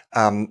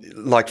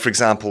 Like, for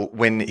example,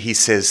 when he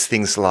says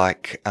things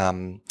like,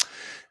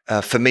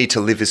 for me to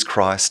live is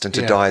Christ and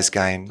to die is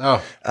gain.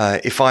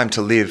 If I am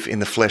to live in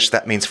the flesh,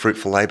 that means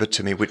fruitful labour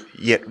to me.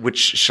 Yet which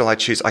shall I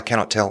choose? I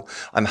cannot tell.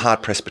 I'm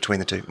hard pressed between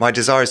the two. My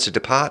desire is to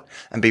depart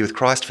and be with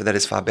Christ, for that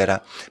is far better.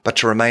 But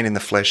to remain in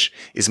the flesh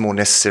is more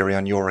necessary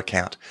on your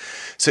account.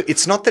 So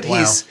it's not that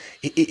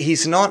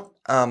he's not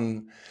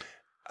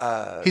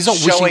he's not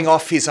showing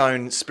off his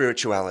own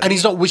spirituality. And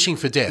he's not wishing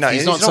for death. No,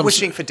 he's not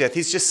wishing for death.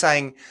 He's just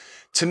saying,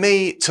 to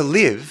me, to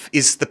live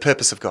is the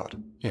purpose of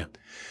God. Yeah.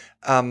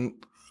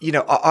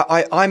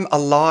 I'm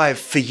alive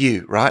for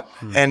you, right?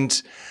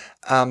 And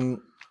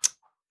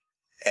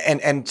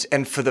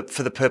for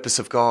the purpose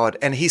of God.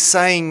 And he's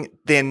saying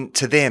then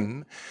to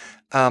them,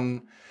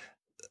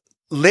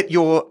 let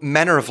your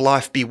manner of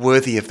life be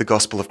worthy of the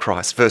gospel of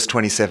Christ, verse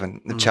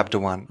 27, chapter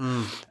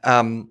 1.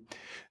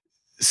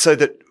 So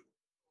that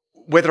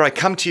whether I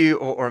come to you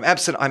or am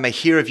absent, I may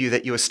hear of you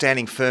that you are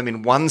standing firm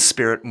in one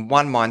spirit and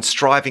one mind,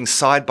 striving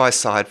side by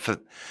side for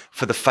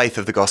the faith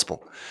of the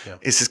gospel. Yeah.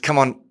 He says, come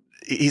on.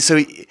 He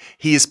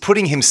is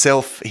putting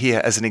himself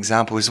here as an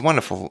example. It's a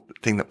wonderful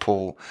thing that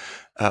Paul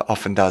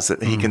often does,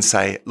 that he can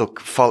say, look,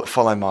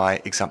 follow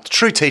my example.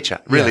 True teacher,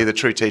 really the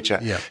true teacher,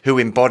 who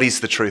embodies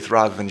the truth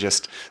rather than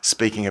just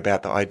speaking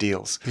about the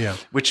ideals,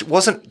 which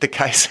wasn't the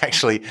case,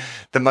 actually.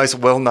 The most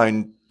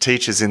well-known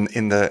teachers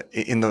in the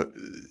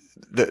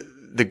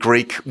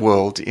Greek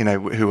world,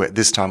 who at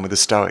this time were the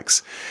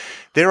Stoics,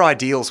 their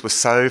ideals were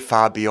so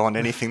far beyond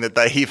anything that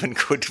they even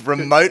could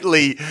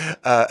remotely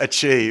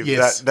achieve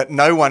that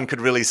no one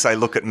could really say,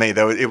 look at me.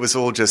 It was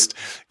all just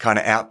kind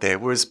of out there.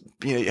 Whereas,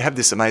 you have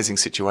this amazing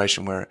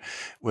situation where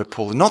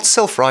Paul, not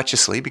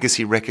self-righteously because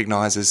he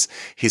recognizes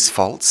his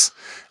faults,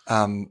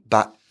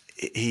 but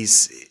he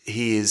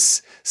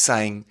is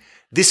saying,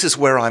 this is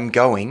where I'm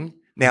going.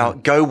 Now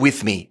go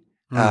with me.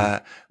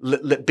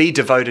 Be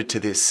devoted to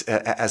this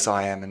as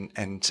I am.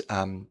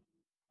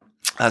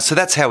 So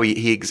that's how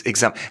he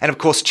examines. And of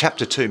course,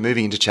 chapter 2,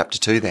 moving into chapter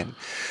 2 then,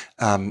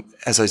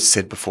 as I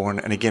said before,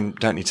 and again,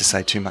 don't need to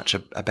say too much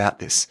about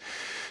this.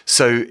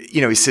 So,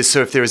 he says,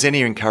 so if there is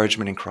any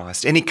encouragement in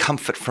Christ, any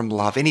comfort from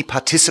love, any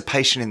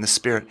participation in the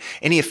Spirit,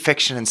 any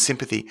affection and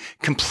sympathy,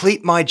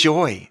 complete my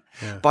joy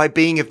by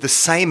being of the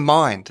same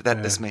mind,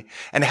 that is me,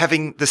 and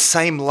having the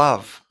same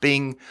love,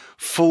 being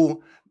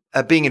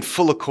in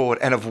full accord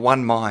and of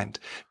one mind.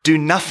 Do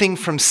nothing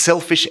from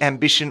selfish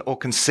ambition or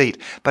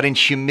conceit, but in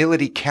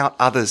humility count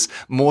others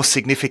more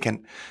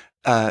significant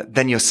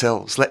than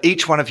yourselves. Let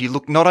each one of you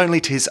look not only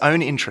to his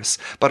own interests,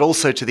 but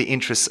also to the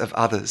interests of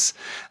others.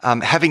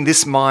 Having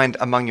this mind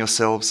among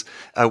yourselves,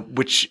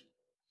 which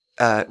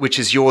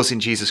is yours in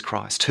Jesus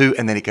Christ, who,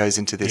 and then it goes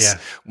into this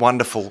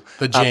wonderful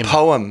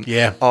poem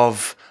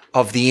of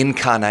the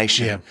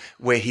incarnation,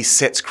 where he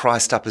sets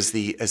Christ up as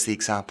the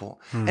example.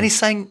 And he's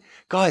saying,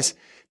 guys,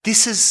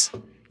 this is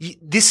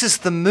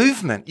the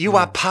movement. You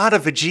are part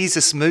of a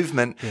Jesus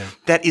movement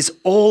that is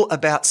all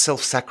about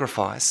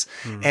self-sacrifice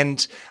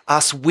and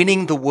us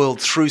winning the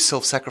world through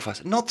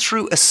self-sacrifice, not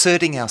through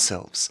asserting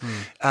ourselves.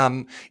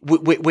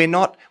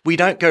 We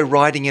don't go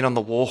riding in on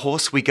the war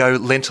horse. We go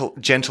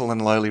gentle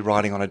and lowly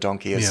riding on a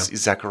donkey, as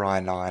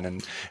Zechariah 9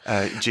 and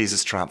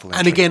Jesus triumphal entry.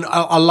 And again,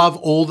 I love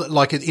all that,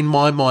 like in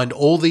my mind,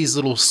 all these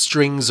little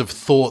strings of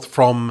thought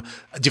from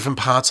different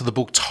parts of the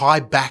book tie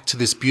back to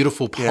this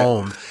beautiful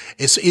poem.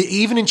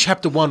 Even in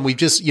chapter 1,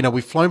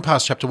 we've flown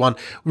past chapter 1.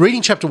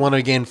 Reading chapter 1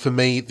 again for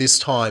me this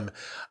time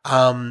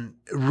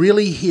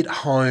really hit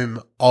home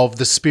of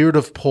the spirit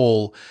of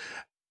Paul.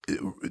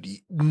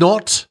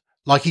 Not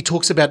like he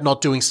talks about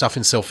not doing stuff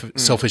in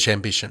selfish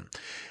ambition,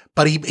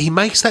 but he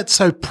makes that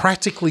so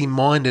practically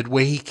minded,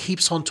 where he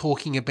keeps on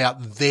talking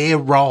about their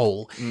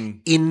role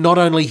in not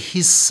only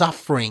his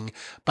suffering,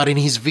 but in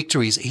his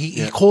victories.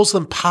 He calls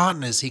them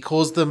partners. He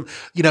calls them,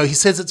 he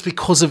says it's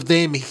because of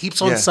them. He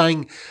keeps on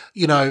saying,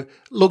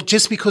 look,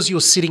 just because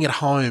you're sitting at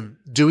home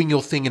doing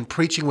your thing and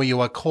preaching where you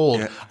are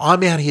called,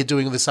 I'm out here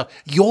doing all this stuff.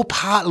 You're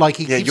part,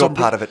 you're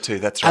part of it too.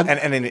 That's right.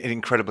 And an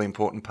incredibly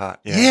important part.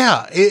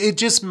 It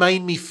just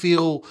made me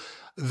feel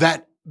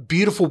that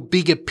beautiful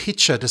bigger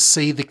picture, to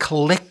see the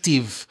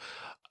collective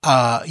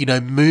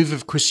move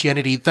of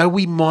Christianity. Though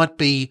we might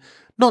be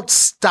not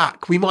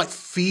stuck, we might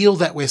feel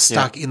that we're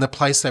stuck in the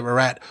place that we're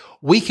at,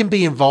 we can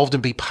be involved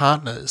and be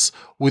partners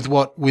with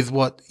what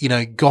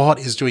God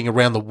is doing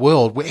around the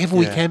world, wherever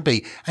we can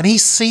be. And he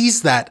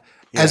sees that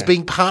as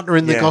being partner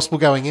in the gospel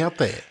going out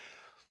there.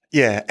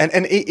 Yeah,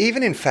 and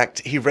even in fact,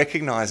 he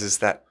recognizes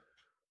that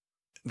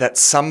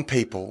some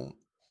people,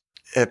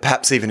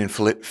 perhaps even in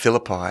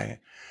Philippi,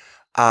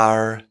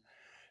 are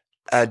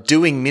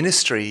doing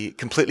ministry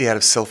completely out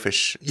of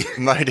selfish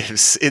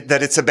motives,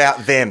 that it's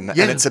about them and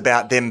it's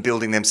about them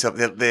building themselves.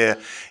 They're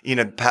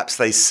perhaps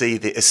they see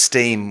the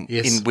esteem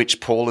in which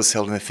Paul is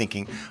held, and they're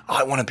thinking,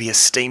 I want to be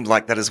esteemed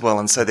like that as well.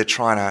 And so they're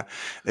trying to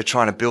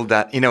build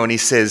that, and he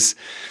says,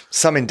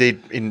 some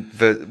indeed, in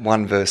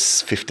 1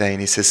 verse 15,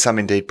 he says, some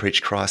indeed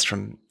preach Christ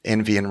from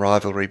envy and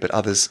rivalry, but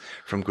others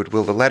from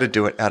goodwill. The latter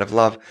do it out of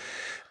love.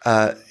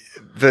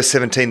 Verse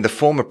 17, the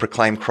former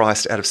proclaim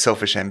Christ out of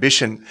selfish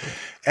ambition.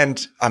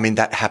 And I mean,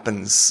 that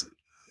happens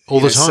all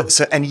the time.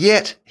 And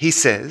yet he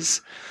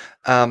says,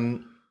 not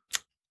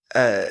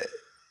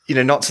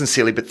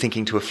sincerely, but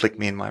thinking to afflict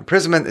me in my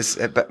imprisonment.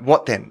 But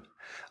what then?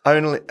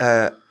 Only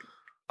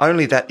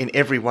that in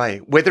every way,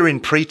 whether in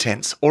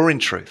pretense or in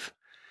truth,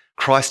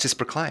 Christ is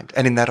proclaimed,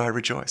 and in that I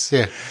rejoice.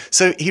 Yeah.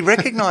 So he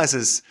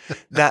recognizes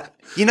that,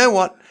 you know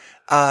what?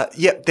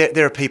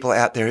 there are people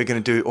out there who are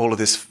going to do all of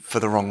this for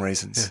the wrong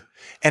reasons.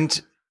 Yeah.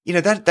 And,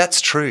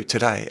 that's true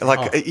today.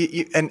 Like,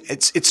 and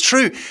it's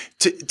true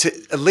to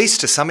at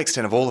least to some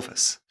extent of all of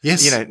us.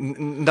 Yes.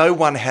 No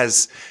one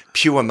has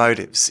pure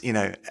motives,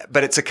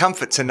 but it's a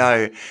comfort to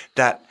know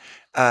that,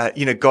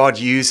 God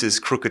uses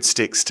crooked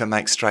sticks to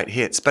make straight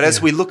hits. But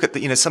as we look at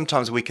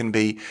sometimes we can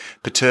be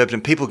perturbed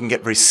and people can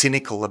get very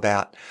cynical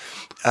about,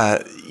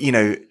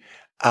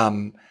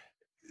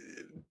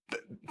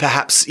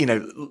 perhaps,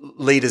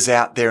 leaders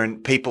out there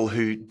and people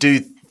who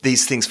do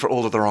these things for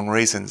all of the wrong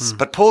reasons.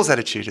 But Paul's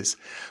attitude is,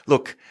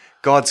 look,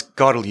 God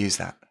will use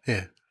that.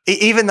 Yeah.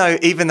 Even though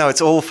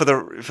it's all for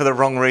the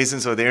wrong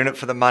reasons, or they're in it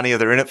for the money, or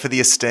they're in it for the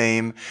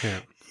esteem.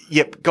 Yeah.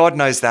 Yep, God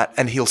knows that,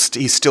 and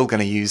he's still going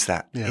to use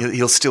that. Yeah.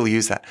 He'll still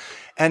use that,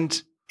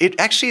 and it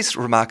actually is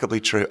remarkably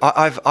true.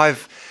 I've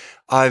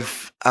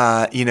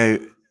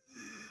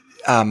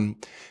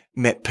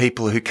met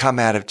people who come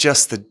out of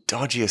just the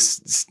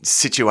dodgiest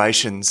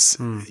situations,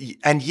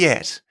 and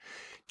yet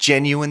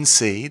genuine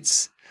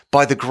seeds,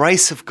 by the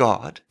grace of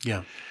God,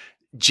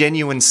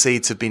 genuine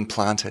seeds have been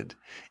planted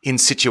in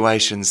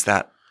situations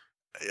that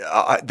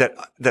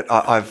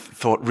I've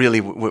thought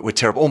really were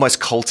terrible, almost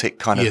cultic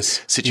kind of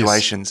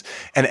situations,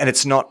 and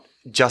it's not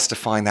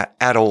justifying that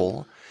at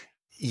all.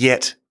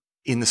 Yet,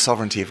 in the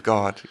sovereignty of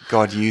God,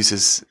 God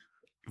uses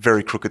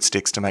very crooked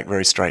sticks to make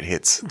very straight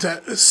hits.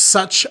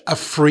 Such a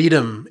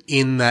freedom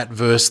in that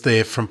verse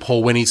there from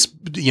Paul when he's,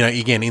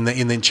 again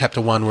in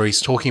chapter 1 where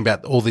he's talking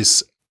about all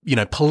this,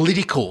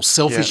 political,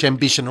 selfish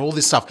ambition, all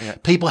this stuff. Yeah.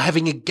 People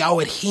having a go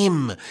at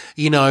him,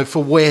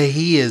 for where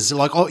he is.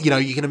 Like,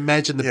 you can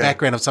imagine the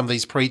background of some of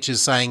these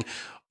preachers saying,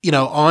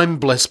 I'm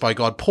blessed by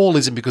God. Paul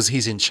isn't because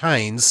he's in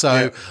chains.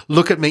 So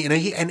look at me.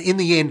 And in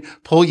the end,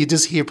 you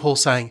just hear Paul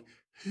saying,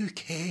 who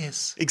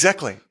cares?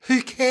 Exactly.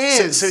 Who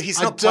cares? So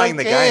he's not playing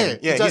the game.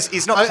 Yeah,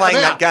 he's not playing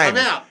that game. I'm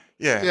out.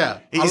 Yeah.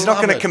 He's not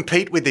going to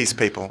compete with these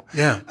people.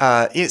 Yeah.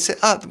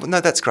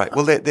 No, that's great.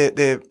 Well,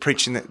 they're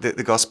preaching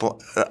the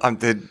gospel.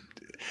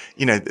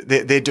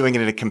 They're doing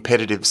it in a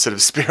competitive sort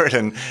of spirit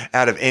and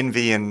out of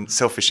envy and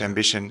selfish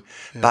ambition.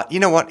 Yeah. But you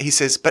know what? He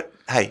says, but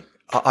hey,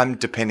 I'm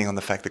depending on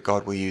the fact that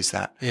God will use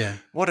that. Yeah.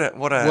 What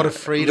a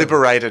freedom.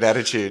 Liberated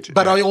attitude.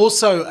 But I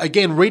also,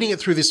 again, reading it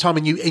through this time,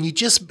 and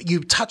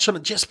you touched on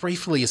it just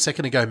briefly a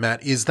second ago,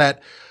 Matt, is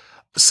that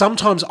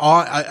sometimes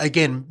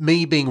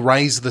me being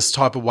raised this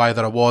type of way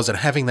that I was and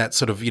having that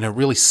sort of,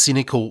 really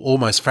cynical,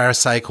 almost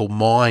pharisaical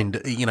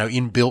mind,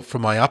 inbuilt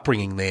from my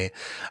upbringing there,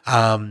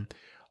 I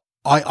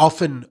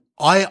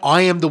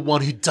am the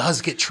one who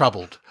does get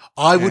troubled.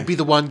 I would be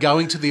the one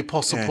going to the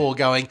Apostle Paul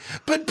going,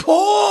 but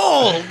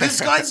Paul, this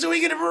guy's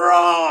doing it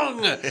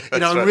wrong.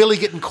 I'm really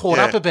getting caught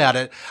up about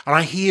it. And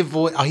I hear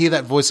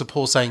that voice of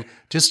Paul saying,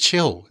 just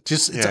chill.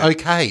 It's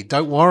okay.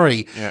 Don't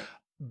worry. Yeah.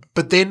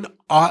 But then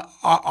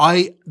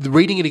I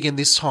reading it again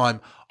this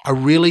time,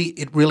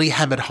 it really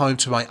hammered home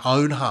to my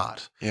own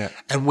heart. Yeah.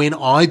 And when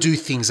I do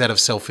things out of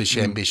selfish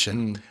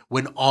ambition,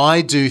 when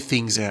I do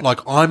things like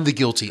I'm the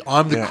guilty,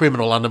 I'm the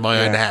criminal under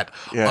my own hat,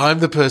 I'm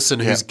the person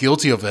who's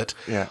guilty of it,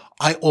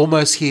 I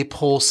almost hear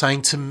Paul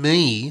saying to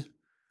me,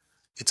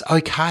 it's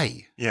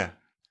okay. Yeah.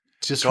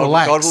 Just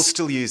relax. God will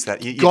still use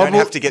that. You don't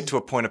have to get to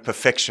a point of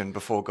perfection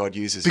before God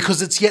uses it.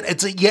 Because it's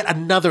yet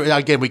another,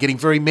 again, we're getting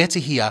very meta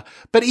here,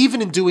 but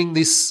even in doing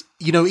this,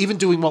 even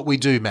doing what we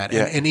do, Matt,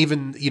 and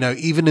even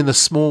in the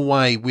small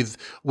way with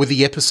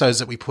the episodes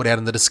that we put out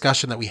and the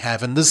discussion that we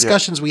have and the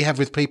discussions we have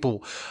with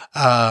people,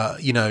 at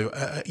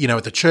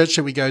the church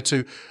that we go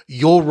to,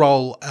 your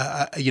role,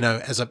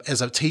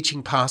 as a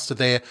teaching pastor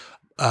there,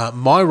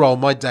 my role,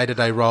 my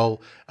day-to-day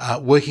role,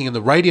 working in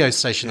the radio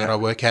station that I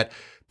work at,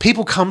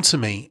 people come to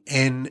me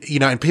and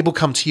people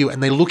come to you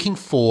and they're looking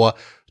for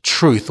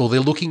truth or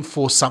they're looking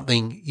for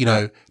something,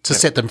 to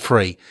set them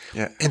free.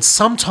 Yeah. And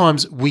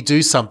sometimes we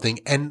do something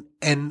and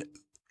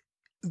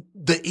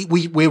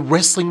we're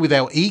wrestling with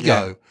our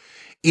ego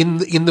in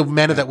the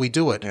manner that we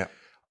do it. Yeah.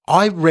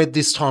 I read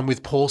this time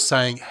with Paul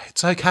saying,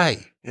 it's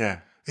okay. Yeah.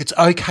 It's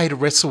okay to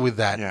wrestle with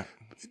that. Yeah.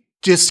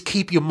 Just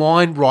keep your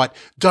mind right.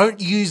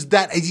 Don't use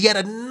that as yet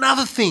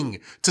another thing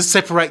to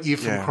separate you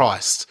from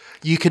Christ.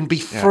 You can be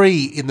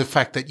free in the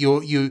fact that you're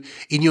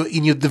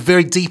the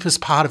very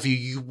deepest part of you.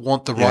 You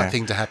want the right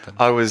thing to happen.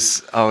 I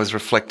was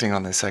reflecting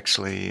on this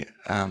actually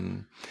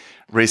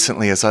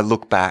recently as I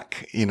look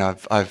back.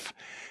 I've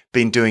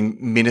been doing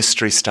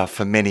ministry stuff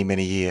for many,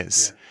 many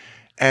years,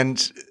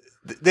 and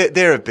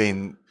there have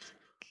been.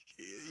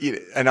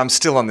 And I'm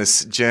still on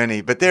this journey,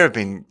 but there have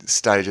been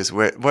stages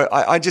where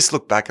I just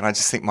look back and I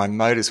just think my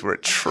motives were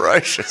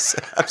atrocious.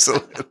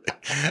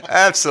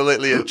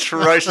 Absolutely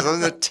atrocious. I'm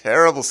in a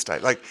terrible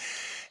state.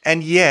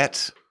 And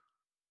yet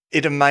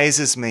it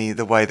amazes me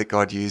the way that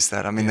God used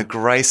that. I mean, the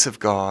grace of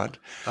God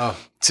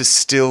to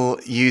still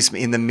use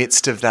me in the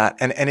midst of that.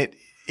 And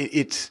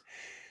it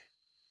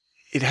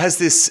has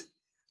this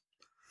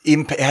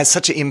impact, it has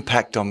such an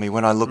impact on me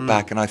when I look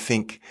back and I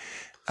think,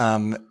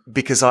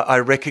 because I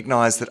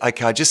recognize that,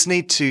 okay, I just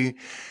need to,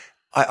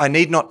 I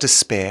need not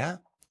despair.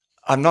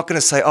 I'm not going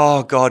to say,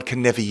 "Oh, God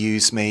can never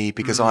use me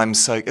because I'm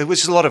so."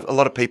 Which is a lot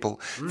of people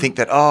think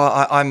that.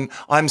 "Oh,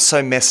 I'm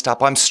so messed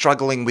up. I'm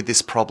struggling with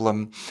this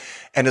problem,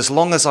 and as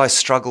long as I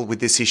struggle with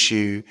this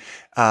issue,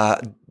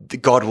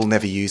 God will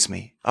never use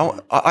me."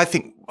 I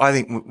think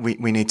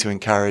we need to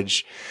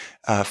encourage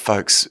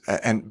folks,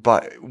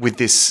 with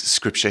this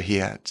scripture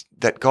here,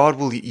 that God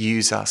will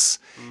use us,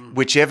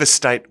 whatever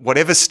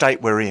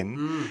state we're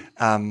in.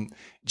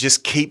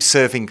 Just keep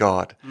serving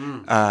God.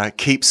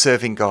 Keep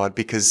serving God,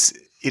 because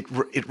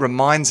it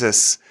reminds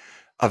us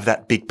of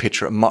that big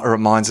picture. It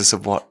reminds us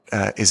of what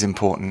is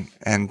important,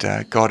 and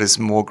God is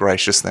more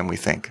gracious than we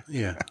think.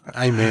 Yeah,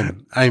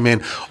 amen,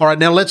 amen. All right,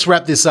 now let's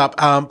wrap this up.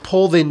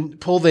 Paul then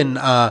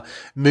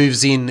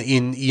moves in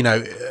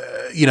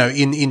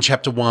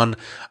chapter 1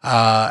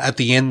 at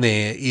the end.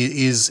 There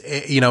is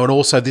and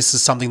also this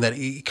is something that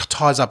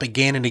ties up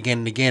again and again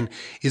and again,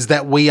 is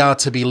that we are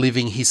to be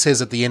living. He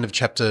says at the end of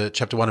chapter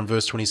 1 and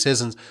verse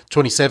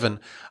 27,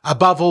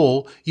 above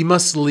all, you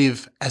must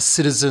live as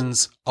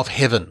citizens of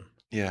heaven.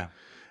 Yeah.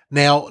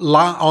 Now,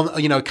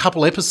 a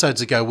couple episodes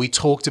ago, we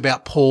talked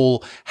about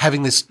Paul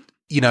having this,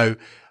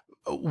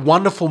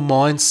 wonderful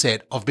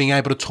mindset of being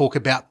able to talk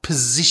about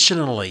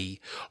positionally,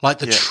 like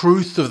the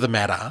truth of the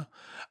matter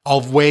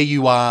of where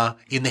you are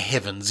in the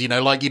heavens,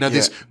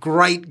 this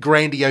great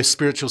grandiose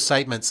spiritual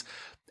statements,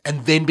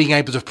 and then being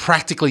able to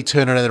practically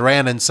turn it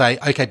around and say,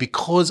 okay,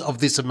 because of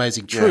this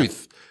amazing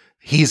truth,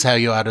 here's how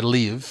you are to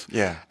live.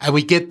 Yeah. And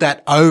we get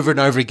that over and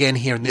over again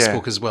here in this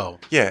book as well.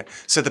 Yeah.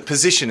 So the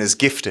position is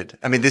gifted.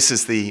 I mean, this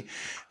is the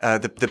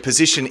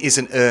position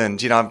isn't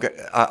earned.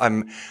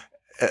 I'm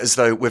as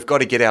though we've got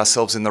to get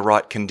ourselves in the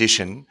right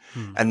condition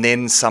and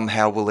then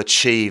somehow we'll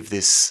achieve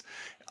this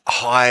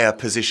higher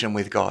position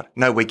with God.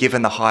 No, we're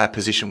given the higher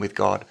position with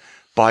God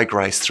by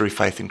grace through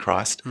faith in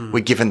Christ. We're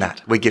given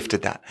that. We're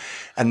gifted that.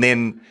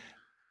 And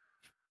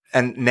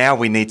now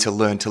we need to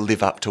learn to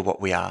live up to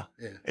what we are.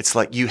 Yeah. It's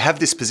like you have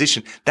this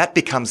position. That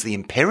becomes the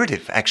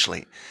imperative,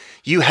 actually.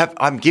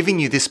 I'm giving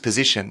you this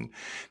position.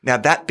 Now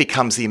that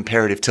becomes the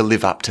imperative to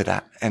live up to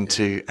that and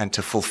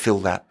to fulfill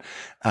that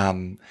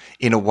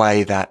in a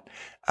way that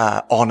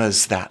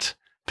honors that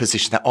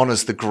position, that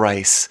honors the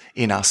grace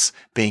in us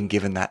being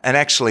given that. And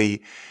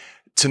actually,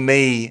 to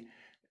me,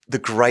 the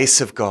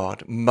grace of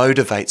God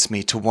motivates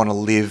me to want to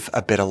live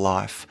a better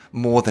life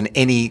more than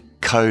any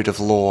code of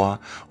law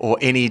or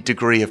any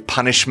degree of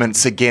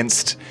punishments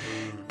against.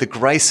 The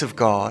grace of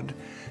God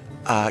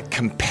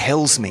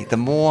compels me. The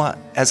more,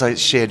 as I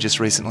shared just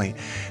recently,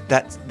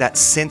 that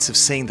sense of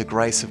seeing the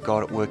grace of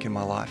God at work in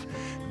my life,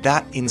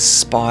 that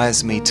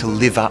inspires me to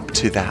live up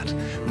to that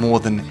more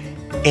than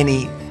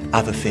any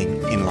other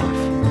thing in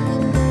life.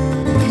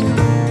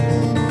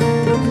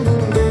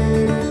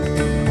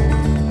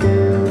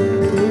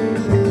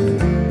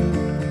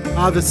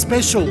 The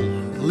special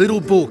little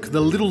book,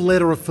 the little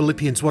letter of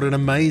Philippians. What an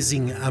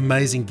amazing,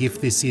 amazing gift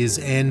this is.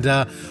 And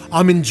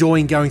I'm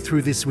enjoying going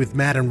through this with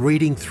Matt and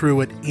reading through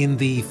it in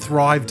the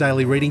Thrive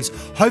Daily Readings.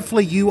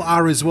 Hopefully you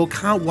are as well.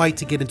 Can't wait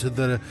to get into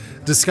the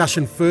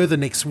discussion further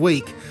next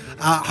week.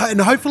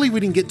 And hopefully we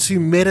didn't get too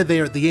meta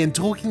there at the end,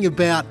 talking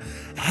about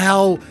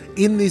how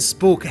in this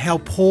book, how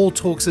Paul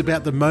talks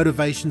about the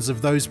motivations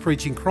of those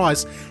preaching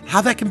Christ, how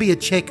that can be a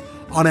check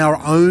on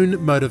our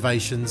own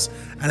motivations,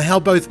 and how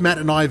both Matt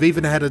and I have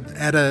even had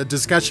a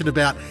discussion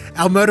about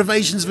our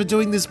motivations for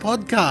doing this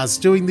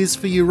podcast, doing this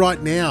for you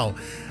right now.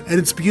 And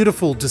it's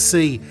beautiful to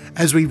see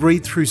as we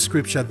read through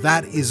Scripture,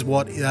 that is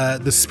what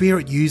the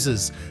Spirit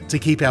uses to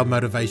keep our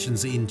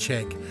motivations in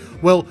check.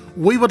 Well,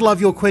 we would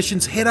love your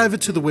questions. Head over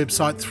to the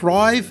website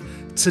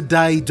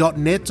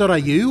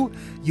thrivetoday.net.au.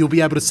 You'll be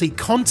able to see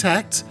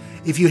contact.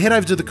 If you head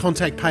over to the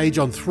contact page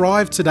on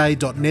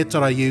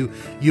thrivetoday.net.au,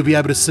 you'll be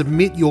able to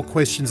submit your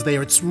questions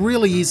there. It's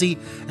really easy,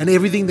 and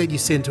everything that you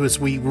send to us,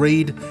 we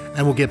read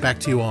and we'll get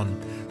back to you on.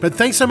 But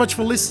thanks so much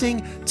for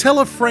listening. Tell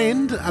a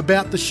friend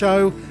about the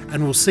show,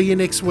 and we'll see you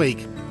next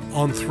week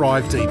on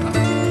Thrive Deeper.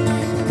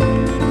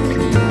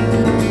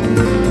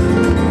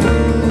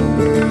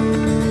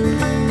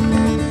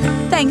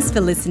 Thanks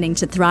for listening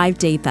to Thrive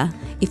Deeper.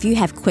 If you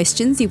have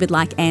questions you would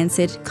like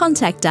answered,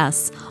 contact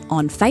us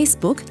on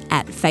Facebook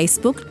at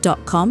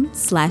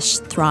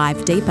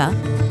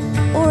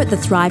facebook.com/thrivedeeper or at the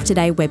Thrive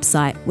Today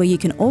website, where you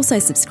can also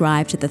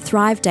subscribe to the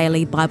Thrive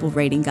Daily Bible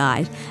Reading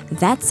Guide.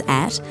 That's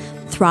at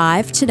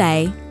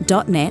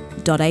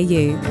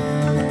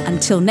thrivetoday.net.au.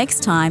 Until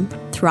next time,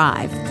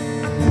 thrive.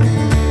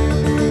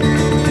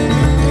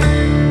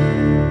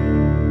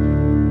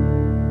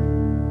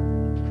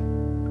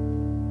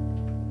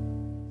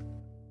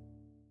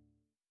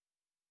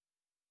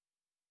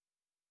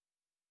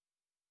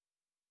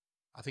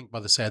 I think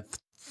by the sad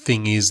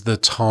thing is the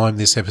time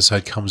this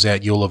episode comes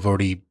out, you'll have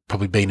already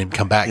probably been and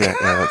come back. Yeah,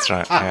 that's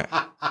right.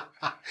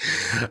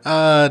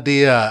 Yeah.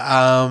 Dear.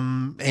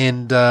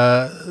 And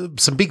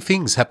some big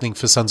things happening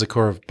for Sons of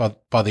Korah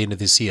by the end of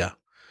this year.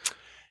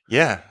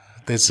 Yeah,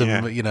 There's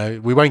some,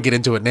 we won't get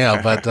into it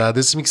now, but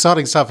there's some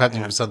exciting stuff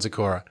happening with Sons of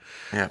Korah.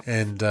 Yeah.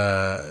 And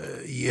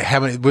how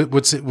many?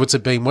 What's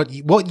it been?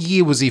 What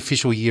year was the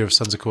official year of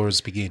Sons of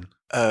Korah's begin?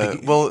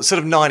 Well, sort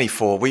of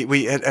 94.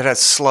 We had a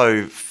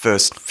slow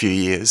first few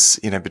years,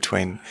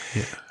 between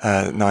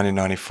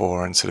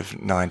 1994 and sort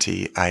of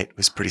 98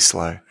 was pretty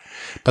slow.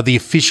 But the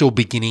official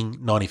beginning,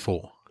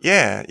 94.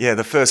 Yeah.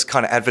 The first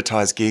kind of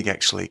advertised gig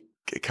actually,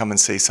 come and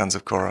see Sons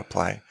of Korah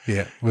play.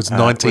 Yeah, it was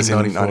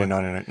 1994.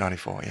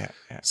 1994, yeah.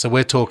 So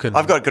we're talking.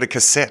 I've got a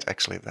cassette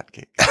actually of that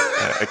gig,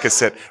 a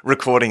cassette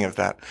recording of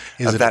that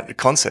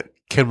concert.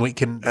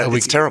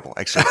 It's terrible,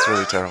 actually. It's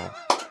really terrible.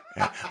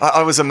 Yeah.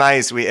 I was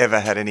amazed we ever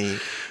had any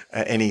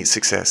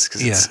success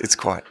because it's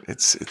quite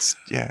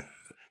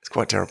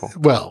terrible.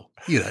 Well,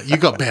 you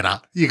got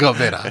better. You got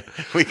better.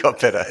 We got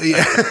better.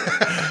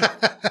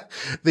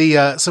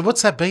 Yeah. So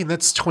what's that been?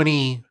 That's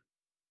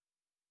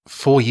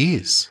 24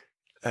 years.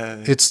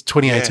 It's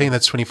 2018. Yeah.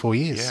 That's 24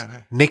 years.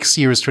 Yeah. Next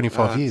year is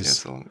 25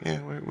 years.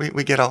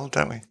 We get old,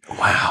 don't we?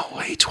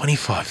 Wow,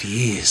 25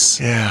 years.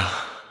 Yeah.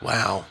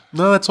 Wow.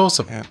 No, that's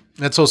awesome. Yeah.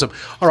 That's awesome.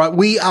 All right,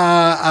 we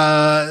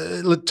are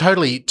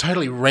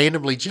totally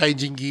randomly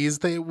changing gears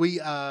there. We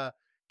are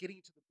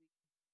getting to the